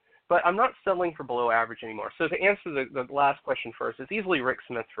 But I'm not settling for below average anymore. So to answer the last question first, it's easily Rick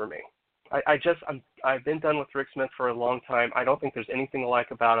Smith for me. I've been done with Rick Smith for a long time. I don't think there's anything to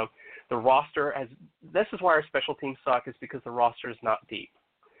like about him. The roster, this is why our special teams suck, is because the roster is not deep.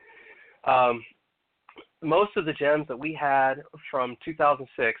 Most of the gems that we had from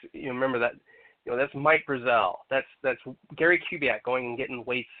 2006, you remember that, that's Mike Brazell. That's Gary Kubiak going and getting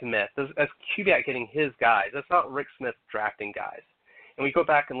Wade Smith. That's Kubiak getting his guys. That's not Rick Smith drafting guys. And we go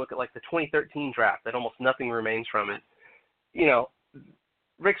back and look at like the 2013 draft that almost nothing remains from it.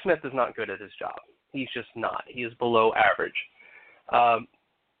 Rick Smith is not good at his job. He's just not. He is below average.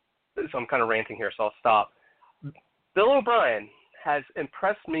 So I'm kind of ranting here, so I'll stop. Bill O'Brien has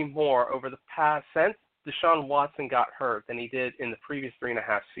impressed me more over the past since Deshaun Watson got hurt than he did in the previous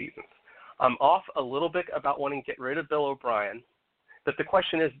 3.5 seasons. I'm off a little bit about wanting to get rid of Bill O'Brien, but the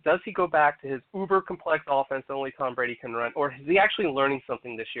question is, does he go back to his uber complex offense that only Tom Brady can run, or is he actually learning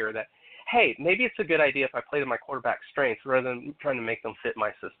something this year that, hey, maybe it's a good idea if I play to my quarterback's strengths rather than trying to make them fit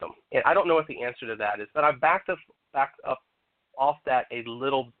my system? And I don't know what the answer to that is, but I've backed up off that a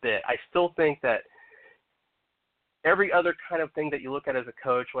little bit. I still think that every other kind of thing that you look at as a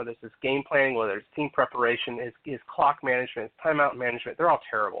coach, whether it's his game planning, whether it's team preparation, his clock management, his timeout management, they're all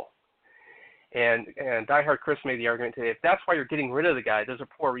terrible. And Die Hard Chris made the argument today, if that's why you're getting rid of the guy, those are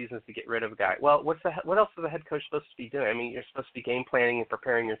poor reasons to get rid of a guy. Well, what else is a head coach supposed to be doing? I mean, you're supposed to be game planning and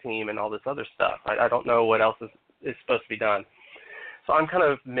preparing your team and all this other stuff. I don't know what else is supposed to be done. So I'm kind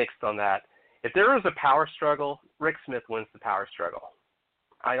of mixed on that. If there is a power struggle, Rick Smith wins the power struggle.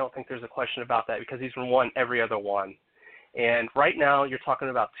 I don't think there's a question about that because he's won every other one. And right now you're talking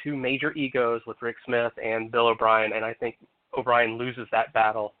about two major egos with Rick Smith and Bill O'Brien, and I think O'Brien loses that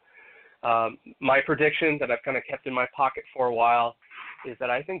battle. My prediction that I've kind of kept in my pocket for a while is that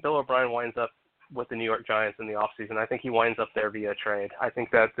I think Bill O'Brien winds up with the New York Giants in the offseason. I think he winds up there via trade. I think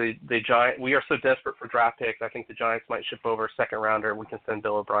that the Giants, we are so desperate for draft picks, I think the Giants might ship over a second rounder and we can send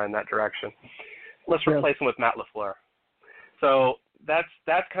Bill O'Brien that direction. Let's replace him with Matt LaFleur. So that's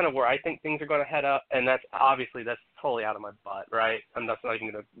kind of where I think things are going to head up, and that's totally out of my butt, right? I'm not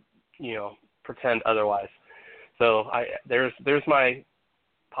even going to, pretend otherwise. So there's my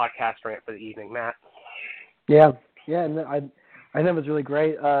podcast rant for the evening, Matt. Yeah, and I think it was really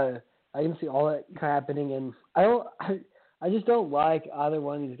great. I can see all that happening, and I just don't like either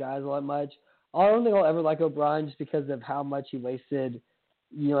one of these guys all that much. I don't think I'll ever like O'Brien just because of how much he wasted,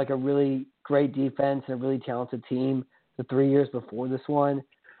 like a really great defense and a really talented team the 3 years before this one,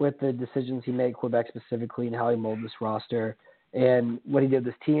 with the decisions he made, quarterback specifically, and how he molded this roster and what he did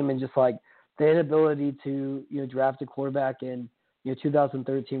with this team, and just like the inability to draft a quarterback in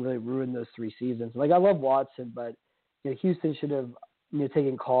 2013 really ruined those 3 seasons. Like, I love Watson, but Houston should have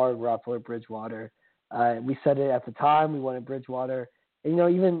taken Carr, Garoppolo, Bridgewater. We said it at the time. We wanted Bridgewater. And,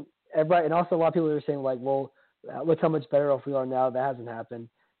 even everybody, and also a lot of people are saying, like, well, with how much better off we are now, that hasn't happened.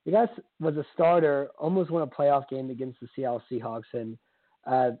 The guy was a starter, almost won a playoff game against the Seattle Seahawks in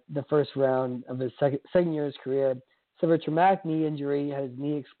the first round of his second year of his career. Suffered a traumatic knee injury, had his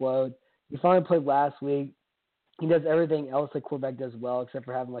knee explode. He finally played last week. He does everything else the quarterback does well, except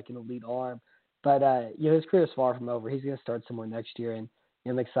for having like an elite arm. But his career is far from over. He's going to start somewhere next year, and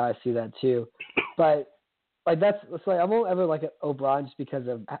I'm excited to see that too. But I won't ever like O'Brien just because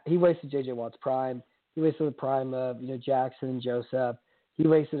of he wasted J.J. Watt's prime. He wasted the prime of Jackson and Joseph. He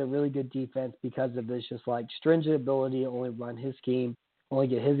wasted a really good defense because of this just like stringent ability to only run his scheme, only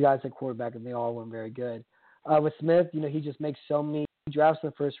get his guys at quarterback, and they all weren't very good. With Smith, he just makes so many he drafts in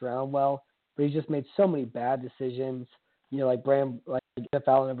the first round well, but he just made so many bad decisions. Like Jeff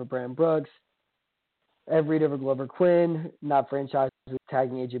Allen over Brandon Brooks, Ed Reed over Glover Quinn, not franchising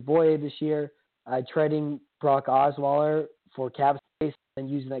tagging AJ Boye this year, trading Brock Osweiler for cap space and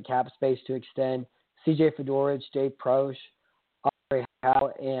using that cap space to extend CJ Fedorich, Dave Prosch, Andre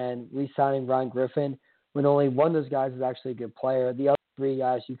Howe, and re-signing Ryan Griffin when only one of those guys is actually a good player. The other three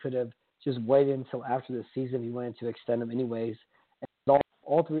guys you could have just waited until after the season if you wanted to extend them anyways. And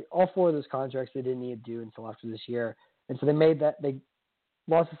all four of those contracts they didn't need to do until after this year. And so they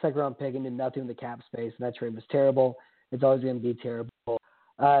lost the second round pick and did nothing with the cap space, and that trade was terrible. It's always going to be terrible.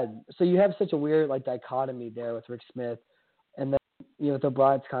 So you have such a weird dichotomy there with Rick Smith, and then with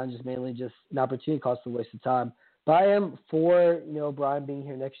O'Brien, it's kind of just mainly just an opportunity cost, a waste of time. But I am for O'Brien being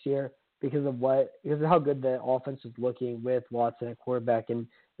here next year because of how good the offense was looking with Watson at quarterback, and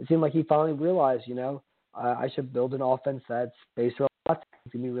it seemed like he finally realized I should build an offense that's based around Watson.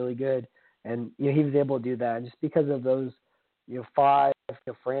 It's gonna be really good, and he was able to do that. And just because of those 5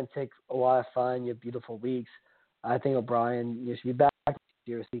 frantic, a lot of fun, beautiful weeks, I think O'Brien should be back next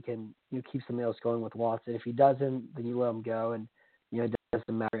year so he can keep something else going with Watson. If he doesn't, then you let him go, and it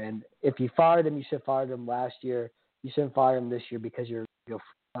doesn't matter. And if you fired him, you should have fired him last year. You shouldn't fire him this year because you're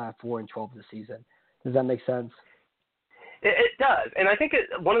 4-12 this season. Does that make sense? It does, and I think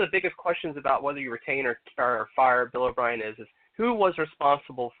one of the biggest questions about whether you retain or fire Bill O'Brien is who was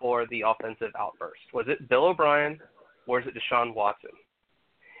responsible for the offensive outburst? Was it Bill O'Brien or is it Deshaun Watson?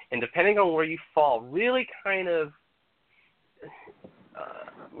 And depending on where you fall, really kind of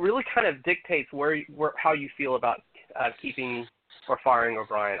dictates how you feel about keeping or firing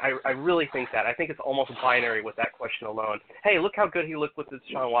O'Brien. I really think that. I think it's almost binary with that question alone. Hey, look how good he looked with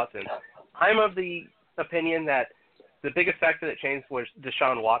Deshaun Watson. I'm of the opinion that the biggest factor that changed was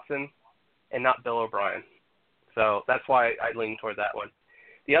Deshaun Watson and not Bill O'Brien. So that's why I lean toward that one.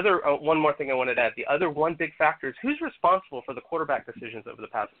 The other one more thing I wanted to add. The other one big factor is who's responsible for the quarterback decisions over the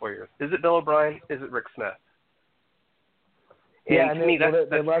past 4 years. Is it Bill O'Brien? Is it Rick Smith? And to me,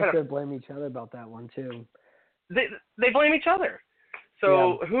 they love to blame each other about that one too. They blame each other.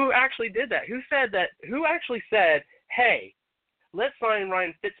 So who actually did that? Who actually said, hey, let's sign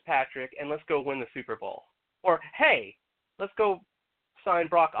Ryan Fitzpatrick and let's go win the Super Bowl? Or, hey, let's go sign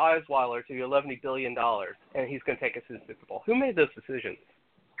Brock Osweiler to $11 billion and he's going to take us to the Super Bowl. Who made those decisions?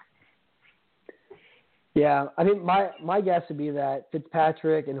 Yeah, I mean, my guess would be that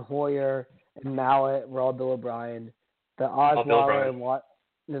Fitzpatrick and Hoyer and Mallett were all Bill O'Brien. The Osweiler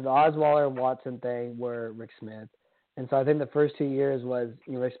and Watson thing were Rick Smith. And so I think the first 2 years was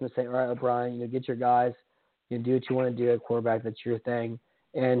Rick Smith saying, all right, O'Brien, get your guys, do what you want to do at quarterback. That's your thing.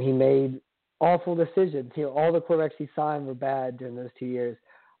 And he made awful decisions. All the quarterbacks he signed were bad during those 2 years.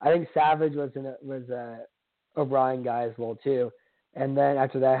 I think Savage was a O'Brien guy as well too. And then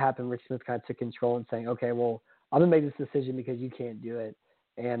after that happened, Rick Smith kind of took control and saying, okay, well, I'm gonna make this decision because you can't do it.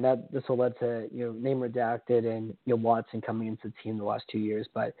 And this will lead to name redacted and Watson coming into the team the last 2 years.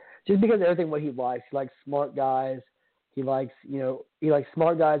 But just because of everything what he likes smart guys. He likes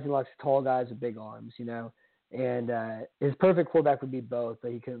smart guys. He likes tall guys with big arms. And his perfect quarterback would be both,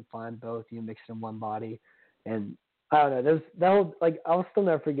 but he couldn't find both. Mixed in one body, and I don't know. I'll still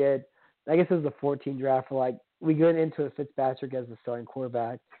never forget. I guess it was the 14 draft. We got into a Fitzpatrick as the starting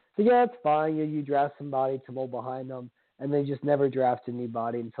quarterback. So yeah, it's fine. You draft somebody to mold behind them, and they just never draft a new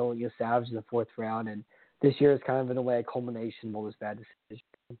body until Savage in the 4th round. And this year is kind of in a way a culmination of all those bad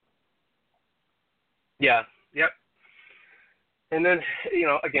decisions. Yeah. Yep. And then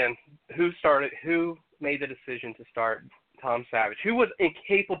again, who made the decision to start Tom Savage? Who was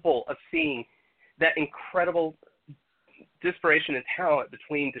incapable of seeing that incredible disparation in talent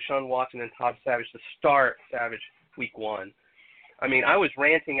between Deshaun Watson and Tom Savage to start Savage week 1? I mean, I was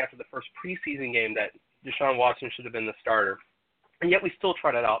ranting after the first preseason game that Deshaun Watson should have been the starter, and yet we still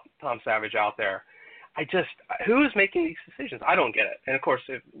trotted out Tom Savage out there. Who is making these decisions? I don't get it. And of course,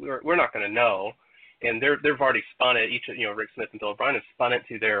 we're not going to know. And they've already spun it. Rick Smith and Bill O'Brien have spun it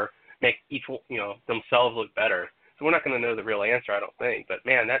to their make each themselves look better. So we're not going to know the real answer, I don't think. But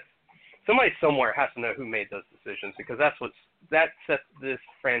man, that's somebody somewhere has to know who made those decisions, because that set this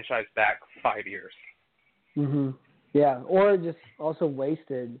franchise back 5 years. Mhm. Yeah, or just also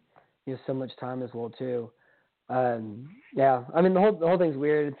wasted so much time as well too. Yeah, I mean the whole thing's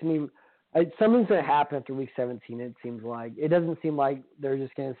weird. To me, something's going to happen after week 17. It seems like it doesn't seem like they're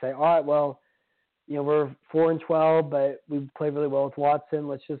just going to say, all right, well, we're 4-12, but we played really well with Watson.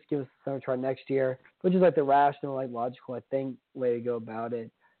 Let's just give us another try next year, which is like the rational, like logical, I think, way to go about it.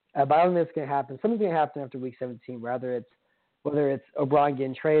 But I don't think it's going to happen. Something's going to happen after week 17, whether it's O'Brien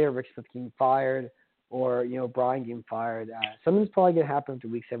getting traded, or Rick Smith getting fired, or O'Brien getting fired. Something's probably going to happen after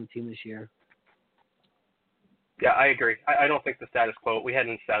week 17 this year. Yeah, I agree. I don't think the status quo, we had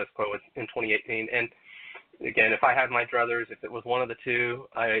in status quo in 2018. And again, if I had my druthers, if it was one of the two,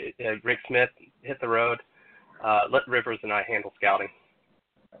 Rick Smith hit the road, let Rivers and I handle scouting.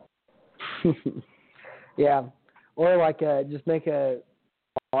 Yeah, or like just make a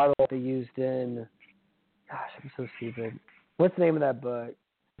model they used in. Gosh, I'm so stupid. What's the name of that book?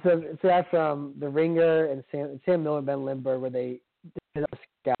 So that's The Ringer and Sam Miller and Ben Lindbergh, where they did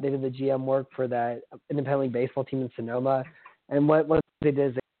the GM work for that independent league baseball team in Sonoma. And what they did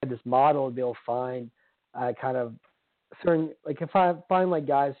is they had this model to be able to find kind of certain, like if I find like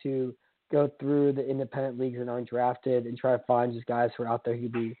guys who go through the independent leagues and aren't drafted, and try to find just guys who are out there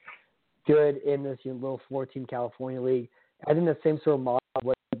who'd be good in this little 4-team California league. I think the same sort of model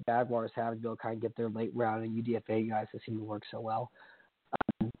what the Jaguars have to be able to kind of get their late round and UDFA guys that seem to work so well.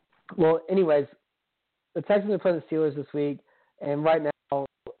 Well, anyways, the Texans are playing the Steelers this week, and right now,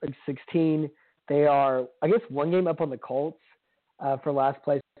 16, they are, I guess, one game up on the Colts for last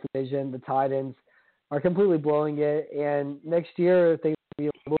place division. The Titans are completely blowing it, and next year things will be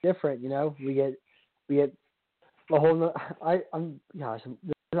a little different. We get a whole. I'm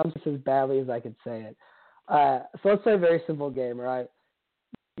just as badly as I could say it. So let's play a very simple game, right?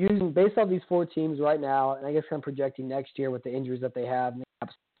 Based off these 4 teams right now, and I guess I'm projecting next year with the injuries that they have and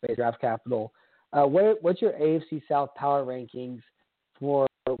the draft capital. What's your AFC South power rankings for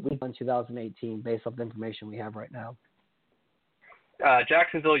week 1 2018 based off the information we have right now?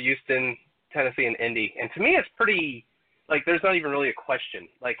 Jacksonville, Houston, Tennessee, and Indy. And to me, it's pretty, like, there's not even really a question.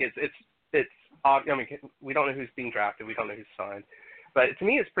 Like, it's I mean, we don't know who's being drafted. We don't know who's signed. But to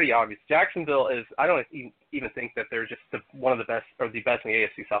me, it's pretty obvious. Jacksonville is, I don't even think that they're just one of the best, or the best in the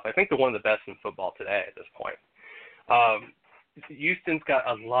AFC South. I think they're one of the best in football today at this point. Houston's got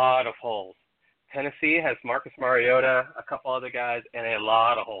a lot of holes. Tennessee has Marcus Mariota, a couple other guys, and a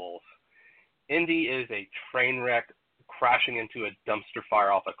lot of holes. Indy is a train wreck crashing into a dumpster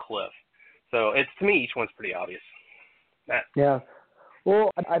fire off a cliff. So to me, each one's pretty obvious. Matt. Yeah.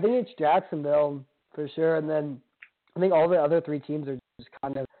 Well, I think it's Jacksonville for sure, and then I think all the other 3 teams are just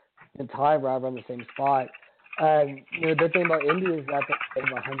kind of in tie right around the same spot. The good thing about Indy is that they have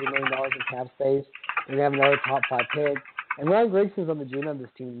 $100 million in cap space. They're going to have another top 5 pick. And Ryan Grigson's on the GM of this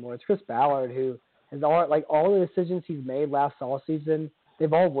team anymore. It's Chris Ballard, who has all the decisions he's made last offseason,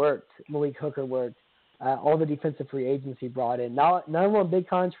 they've all worked. Malik Hooker worked. All the defensive free agents he brought in. None of them on big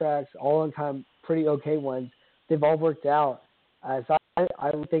contracts, all on kind of pretty okay ones. They've all worked out. So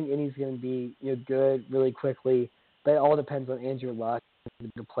I don't think Indy's going to be good really quickly. But it all depends on Andrew Luck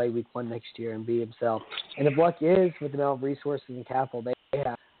to play week 1 next year and be himself. And if Luck is, with the amount of resources and capital they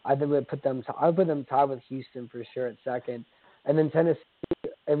have, I would put them tied with Houston for sure at second. And then Tennessee,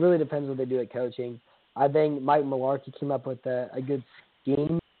 it really depends what they do at coaching. I think Mike Mularkey came up with a good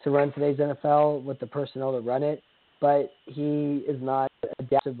scheme to run today's NFL with the personnel to run it, but he is not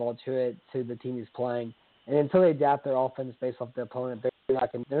adaptable to the team he's playing. And until they adapt their offense based off the opponent, they're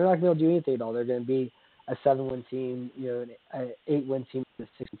not going to be able to do anything at all. They're going to be a 7-win team, an 8-win team, a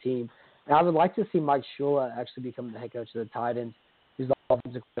 6-win team. And I would like to see Mike Shula actually become the head coach of the Titans, who's the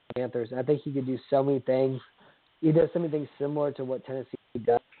offensive coach of the Panthers. And I think he could do so many things. He does so many things similar to what Tennessee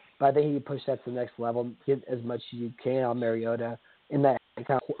does, but I think he could push that to the next level, get as much as you can on Mariota in that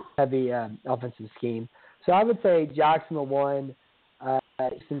kind of heavy offensive scheme. So I would say Jacksonville 1,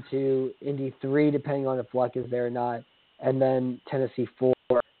 Houston 2, Indy 3, depending on if Luck is there or not, and then Tennessee 4.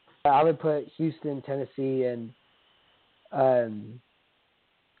 I would put Houston, Tennessee, and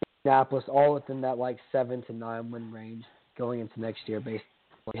Indianapolis all within that 7 to 9 win range going into next year based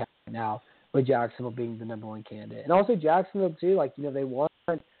on what we have right now, with Jacksonville being the number 1 candidate. And also Jacksonville too, they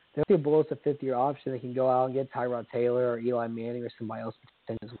have below a 5th-year option. They can go out and get Tyrod Taylor or Eli Manning or somebody else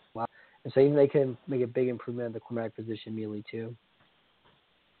as well. And so even they can make a big improvement at the quarterback position immediately too.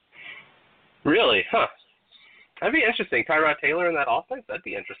 Really? Huh. That'd be interesting. Tyrod Taylor in that offense? That'd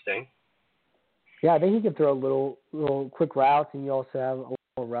be interesting. Yeah, I think he can throw little quick routes, and you also have a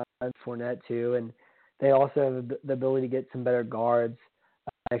more runs, Fournette too, and they also have the ability to get some better guards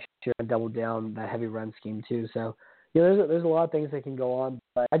next year and double down that heavy run scheme too. So, there's a lot of things that can go on,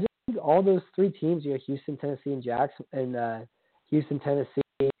 but I just think all those three teams, Houston, Tennessee, and Jackson, and Houston, Tennessee,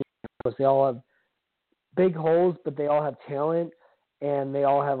 they all have big holes, but they all have talent, and they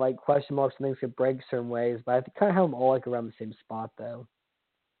all have like question marks and things could break certain ways. But I kind of have them all like around the same spot though.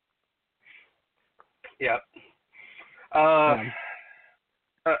 Yeah. I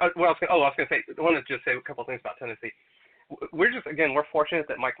was going to say, I want to just say a couple of things about Tennessee. We're fortunate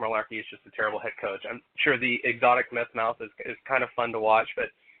that Mike Mularkey is just a terrible head coach. I'm sure the exotic meth mouth is kind of fun to watch, but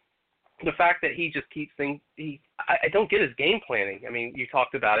the fact that he just keeps things, I don't get his game planning. I mean, you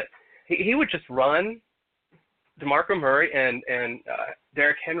talked about it. He would just run DeMarco Murray and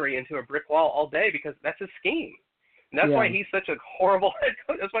Derrick Henry into a brick wall all day because that's his scheme. And that's why he's such a horrible head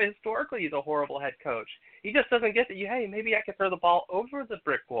coach. That's why historically he's a horrible head coach. He just doesn't get that, hey, maybe I could throw the ball over the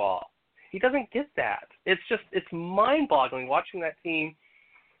brick wall. He doesn't get that. It's mind-boggling watching that team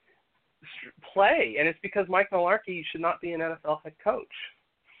play, and it's because Mike Mularkey should not be an NFL head coach.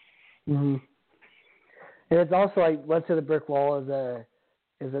 Mm-hmm. And it's also like, let's say the brick wall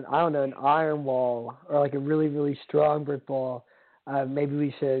is an iron wall or like a really, really strong brick wall. Maybe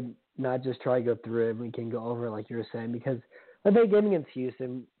we should not just try to go through it. We can go over it like you were saying, because I think game against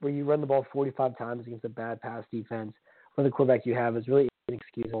Houston, where you run the ball 45 times against a bad pass defense, where the quarterback you have is really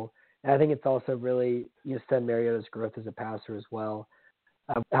inexcusable. And I think it's also really stem Mariota's growth as a passer as well,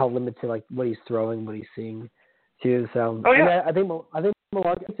 how limited like what he's throwing, what he's seeing too. So I think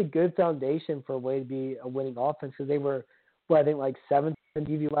Mularkey, it's a good foundation for a way to be a winning offense, because they were like 7th in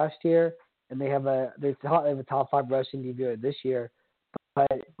DVOA last year, and they have a top 5 rushing DVOA this year. But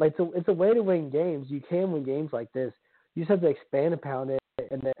like it's a way to win games. You can win games like this. You just have to expand upon it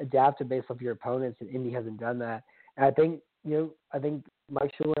and then adapt it based off your opponents. And Indy hasn't done that. And I think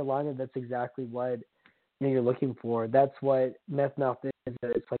Mike Shula line, that's exactly what you're looking for. That's what meth mouth is.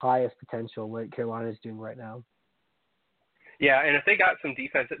 It's like highest potential what Carolina is doing right now. Yeah, and if they got some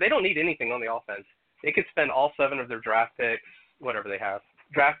defense, they don't need anything on the offense. They could spend all 7 of their draft picks, whatever they have,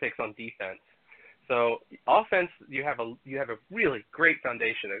 draft picks on defense. So offense, you have a really great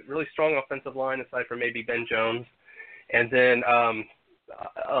foundation, a really strong offensive line aside from maybe Ben Jones, and then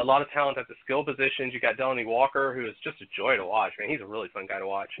a lot of talent at the skill positions. You got Delaney Walker, who is just a joy to watch. Man, he's a really fun guy to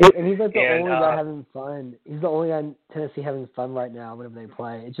watch. And he's like the only guy having fun. He's the only guy in Tennessee having fun right now whenever they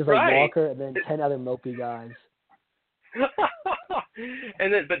play. It's just like Walker and then 10 other mopey guys.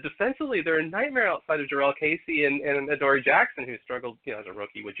 But defensively, they're a nightmare outside of Jarrell Casey and Adoree Jackson, who struggled, as a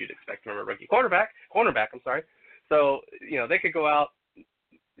rookie. What you'd expect from a rookie cornerback. I'm sorry. So they could go out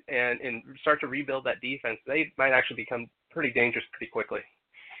and start to rebuild that defense. They might actually become pretty dangerous pretty quickly.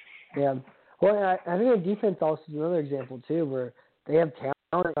 Yeah. Well, I think the defense also is another example too, where they have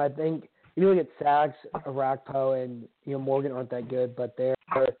talent. I think you look at Sacks, Arakpo, and Morgan aren't that good, but they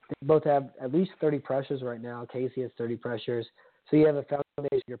both have at least 30 pressures right now. Casey has 30 pressures, so you have a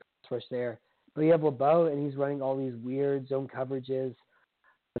foundation your pass rush there. But you have LeBeau, and he's running all these weird zone coverages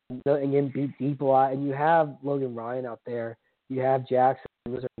and getting beat deep a lot. And you have Logan Ryan out there. You have Jackson.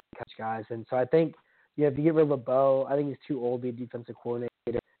 Those are catch guys, and so I think you have to get rid of LeBeau. I think he's too old to be a defensive coordinator.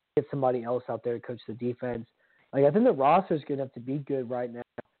 Get somebody else out there to coach the defense. Like, I think the roster is good enough to be good right now.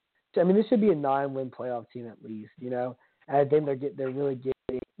 I mean, this should be a 9-win playoff team at least, And I think they're really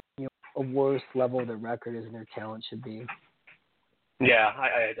getting a worse level of their record as their talent should be. Yeah,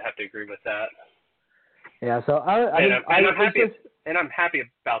 I have to agree with that. Yeah, so I'm happy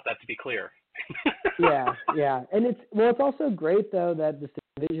about that, to be clear. yeah, and it's also great though that this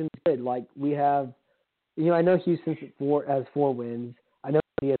division is good. Like, we have, I know Houston has 4 wins. I know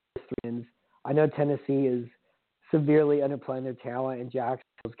he has 3 wins. I know Tennessee is severely underplaying their talent, and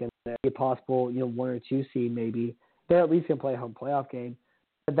Jacksonville's going to be a possible 1 or 2 seed maybe. They're at least going to play a home playoff game.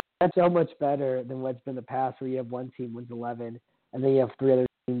 But that's so much better than what's been the past, where you have one team wins 11, and then you have 3 other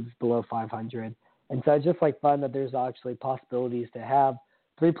teams below 500. And so it's just like fun that there's actually possibilities to have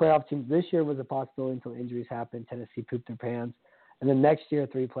 3 playoff teams. This year was a possibility until injuries happened. Tennessee pooped their pants. And then next year,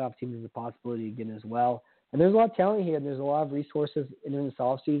 3 playoff teams is a possibility again as well. And there's a lot of talent here, and there's a lot of resources in this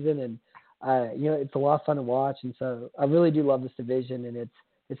offseason, and it's a lot of fun to watch. And so I really do love this division, and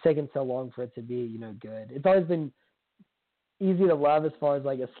it's taken so long for it to be good. It's always been easy to love as far as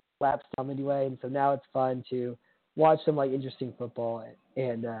like a slap comedy way, and so now it's fun to watch some like interesting football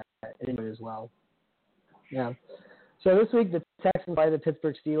and enjoy it as well. Yeah. So this week the Texans play the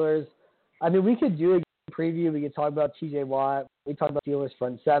Pittsburgh Steelers. I mean, we could do a preview. We could talk about T.J. Watt. We talk about Steelers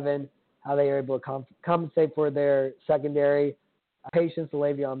front 7, how they are able to compensate for their secondary, patience to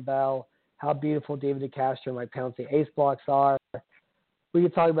Le'Veon Bell, how beautiful David DeCastro and Mike Pouncey ace blocks are. we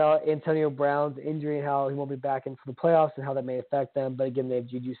could talk about Antonio Brown's injury and how he won't be back in for the playoffs and how that may affect them. But again, they have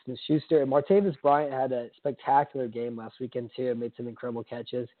Juju Smith-Schuster. And Martavis Bryant had a spectacular game last weekend, too, and made some incredible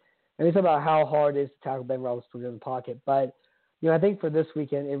catches. And we talk about how hard it is to tackle Ben Roethlisberger in the pocket. But, I think for this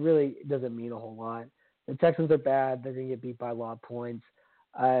weekend, it really doesn't mean a whole lot. The Texans are bad. They're going to get beat by a lot of points.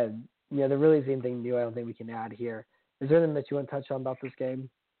 There really isn't anything new I don't think we can add here. Is there anything that you want to touch on about this game?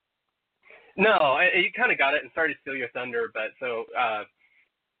 No, you kind of got it, and sorry to steal your thunder, but so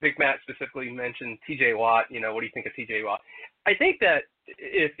Big Matt specifically mentioned T.J. Watt. What do you think of T.J. Watt? I think that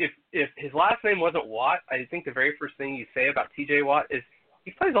if his last name wasn't Watt, I think the very first thing you say about T.J. Watt is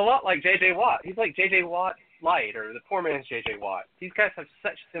he plays a lot like J.J. Watt. He's like J.J. Watt light, or the poor man's J.J. Watt. These guys have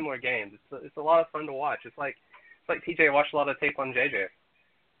such similar games. It's a lot of fun to watch. It's like T.J. watched a lot of tape on J.J.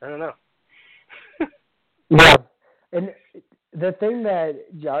 I don't know. Yeah, and the thing that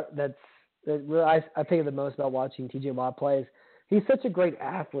really I think of the most about watching T.J. Watt play is he's such a great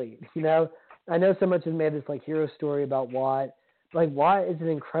athlete. I know so much is made this hero story about Watt. Watt is an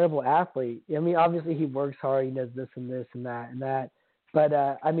incredible athlete. Obviously he works hard. He does this and this and that and that. But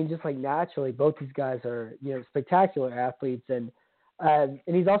just naturally, both these guys are spectacular athletes, and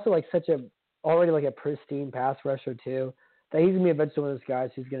he's also already a pristine pass rusher too. That he's gonna be eventually one of those guys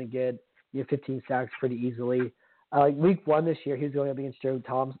who's gonna get 15 sacks pretty easily. Week 1 this year, he was going up against Joe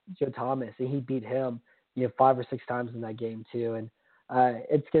Thomas, and he beat him 5 or 6 times in that game too. And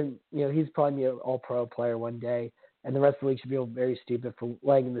he's probably be an All-Pro player one day, and the rest of the league should feel very stupid for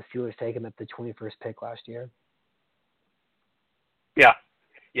letting the Steelers take him at the 21st pick last year.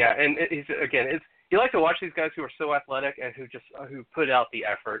 Yeah, and you like to watch these guys who are so athletic and who put out the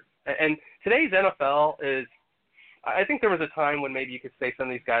effort. And today's NFL is, I think there was a time when maybe you could say some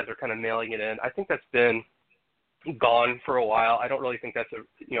of these guys are kind of mailing it in. I think that's been gone for a while. I don't really think that's a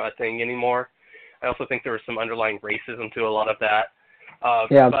thing anymore. I also think there was some underlying racism to a lot of that.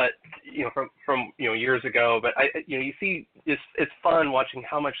 But from years ago. But you see, it's fun watching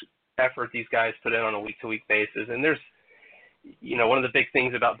how much effort these guys put in on a week-to-week basis. And there's one of the big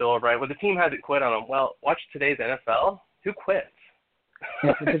things about Bill O'Brien, the team hasn't quit on him. Well, watch today's NFL. Who quits?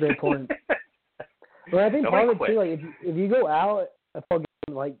 Yeah, that's a great point. Well, I think part of it too, if you go out a full game,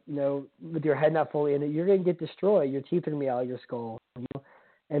 with your head not fully in it, you're going to get destroyed. Your teeth are going to be out of your skull.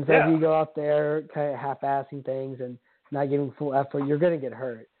 And so if you go out there kind of half-assing things and not giving full effort, you're going to get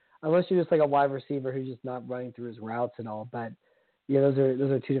hurt. Unless you're just a wide receiver who's just not running through his routes and all. But those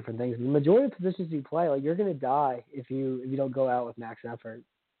are two different things. The majority of positions you play, you're going to die if you don't go out with max effort.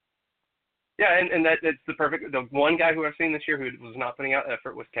 Yeah, and that's the one guy who I've seen this year who was not putting out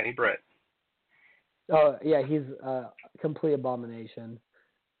effort was Kenny Britt. Oh, yeah, he's a complete abomination.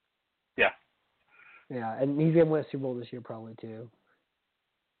 Yeah. Yeah, and he's going to win a Super Bowl this year probably too.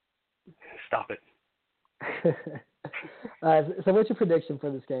 Stop it. So what's your prediction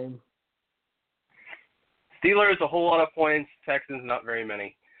for this game? Steelers, a whole lot of points. Texans, not very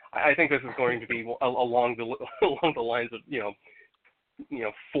many. I think this is going to be along the lines of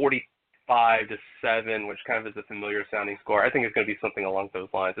 45-7, which kind of is a familiar sounding score. I think it's going to be something along those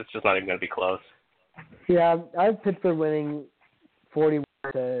lines. It's just not even going to be close. Yeah, I have Pittsburgh winning 41-10.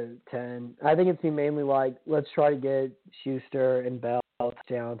 I think it's mainly let's try to get Schuster and Bell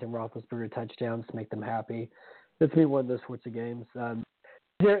touchdowns and Roethlisberger touchdowns to make them happy. It's me one of those sorts of games. I'm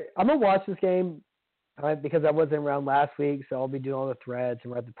gonna watch this game because I wasn't around last week, so I'll be doing all the threads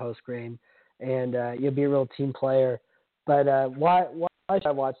and write the post screen, and you'll be a real team player. But why should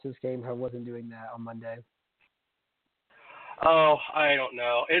I watch this game if I wasn't doing that on Monday? Oh, I don't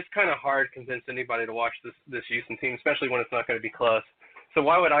know. It's kind of hard to convince anybody to watch this Houston team, especially when it's not going to be close. So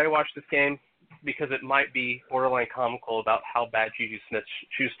why would I watch this game? Because it might be borderline comical about how bad Juju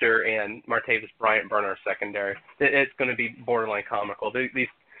Smith-Schuster and Martavis Bryant burn our secondary. It's going to be borderline comical. These,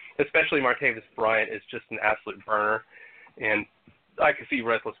 especially Martavis Bryant, is just an absolute burner. And I could see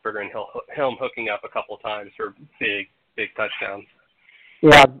Roethlisberger and him hooking up a couple of times for big touchdowns.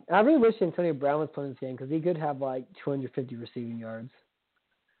 Yeah, I really wish Antonio Brown was playing this game because he could have 250 receiving yards.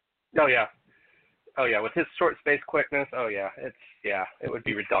 Oh yeah, with his short space quickness. Oh yeah, it would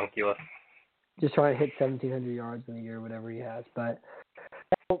be ridiculous. Just trying to hit 1,700 yards in a year, whatever he has. But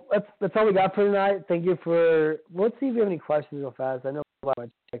that's all we got for tonight. Thank you for. Let's see if we have any questions real fast. I know I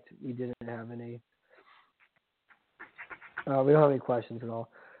checked. We didn't have any. We don't have any questions at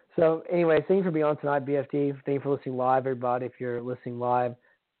all. So anyway, thank you for being on tonight, BFD. Thank you for listening live, everybody. If you're listening live,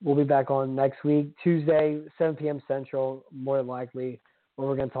 we'll be back on next week, Tuesday, 7 p.m. Central, more than likely, where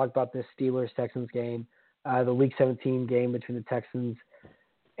we're going to talk about this Steelers-Texans game, the Week 17 game between the Texans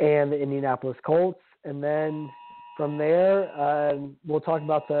and the Indianapolis Colts. And then from there, we'll talk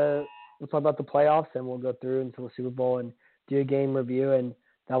about the playoffs, and we'll go through until the Super Bowl and do a game review, and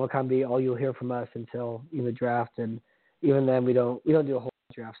that will kind of be all you'll hear from us until the draft. And even then, we don't do a whole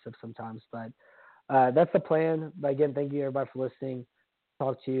draft stuff sometimes. But that's the plan. But again, thank you everybody for listening.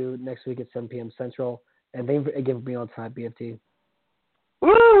 Talk to you next week at 7 p.m. Central. And thank you again for being on time, BFT.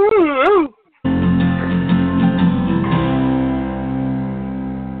 Woo!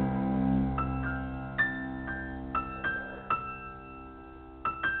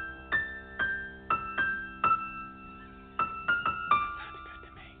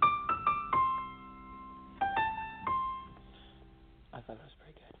 I thought it was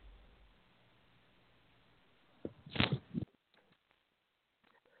pretty good.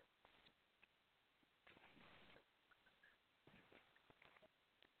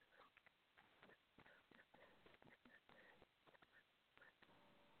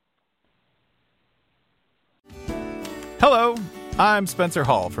 Hello, I'm Spencer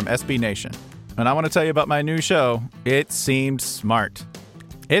Hall from SB Nation, and I want to tell you about my new show, It Seems Smart.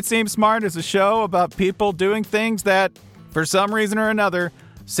 It Seems Smart is a show about people doing things that, for some reason or another,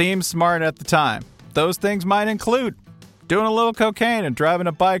 seem smart at the time. Those things might include doing a little cocaine and driving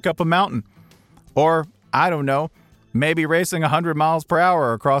a bike up a mountain. Or, I don't know, maybe racing 100 miles per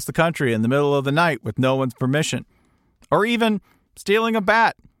hour across the country in the middle of the night with no one's permission. Or even stealing a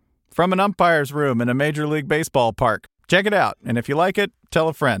bat from an umpire's room in a Major League Baseball park. Check it out, and if you like it, tell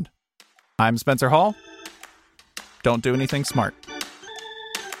a friend. I'm Spencer Hall. Don't do anything smart.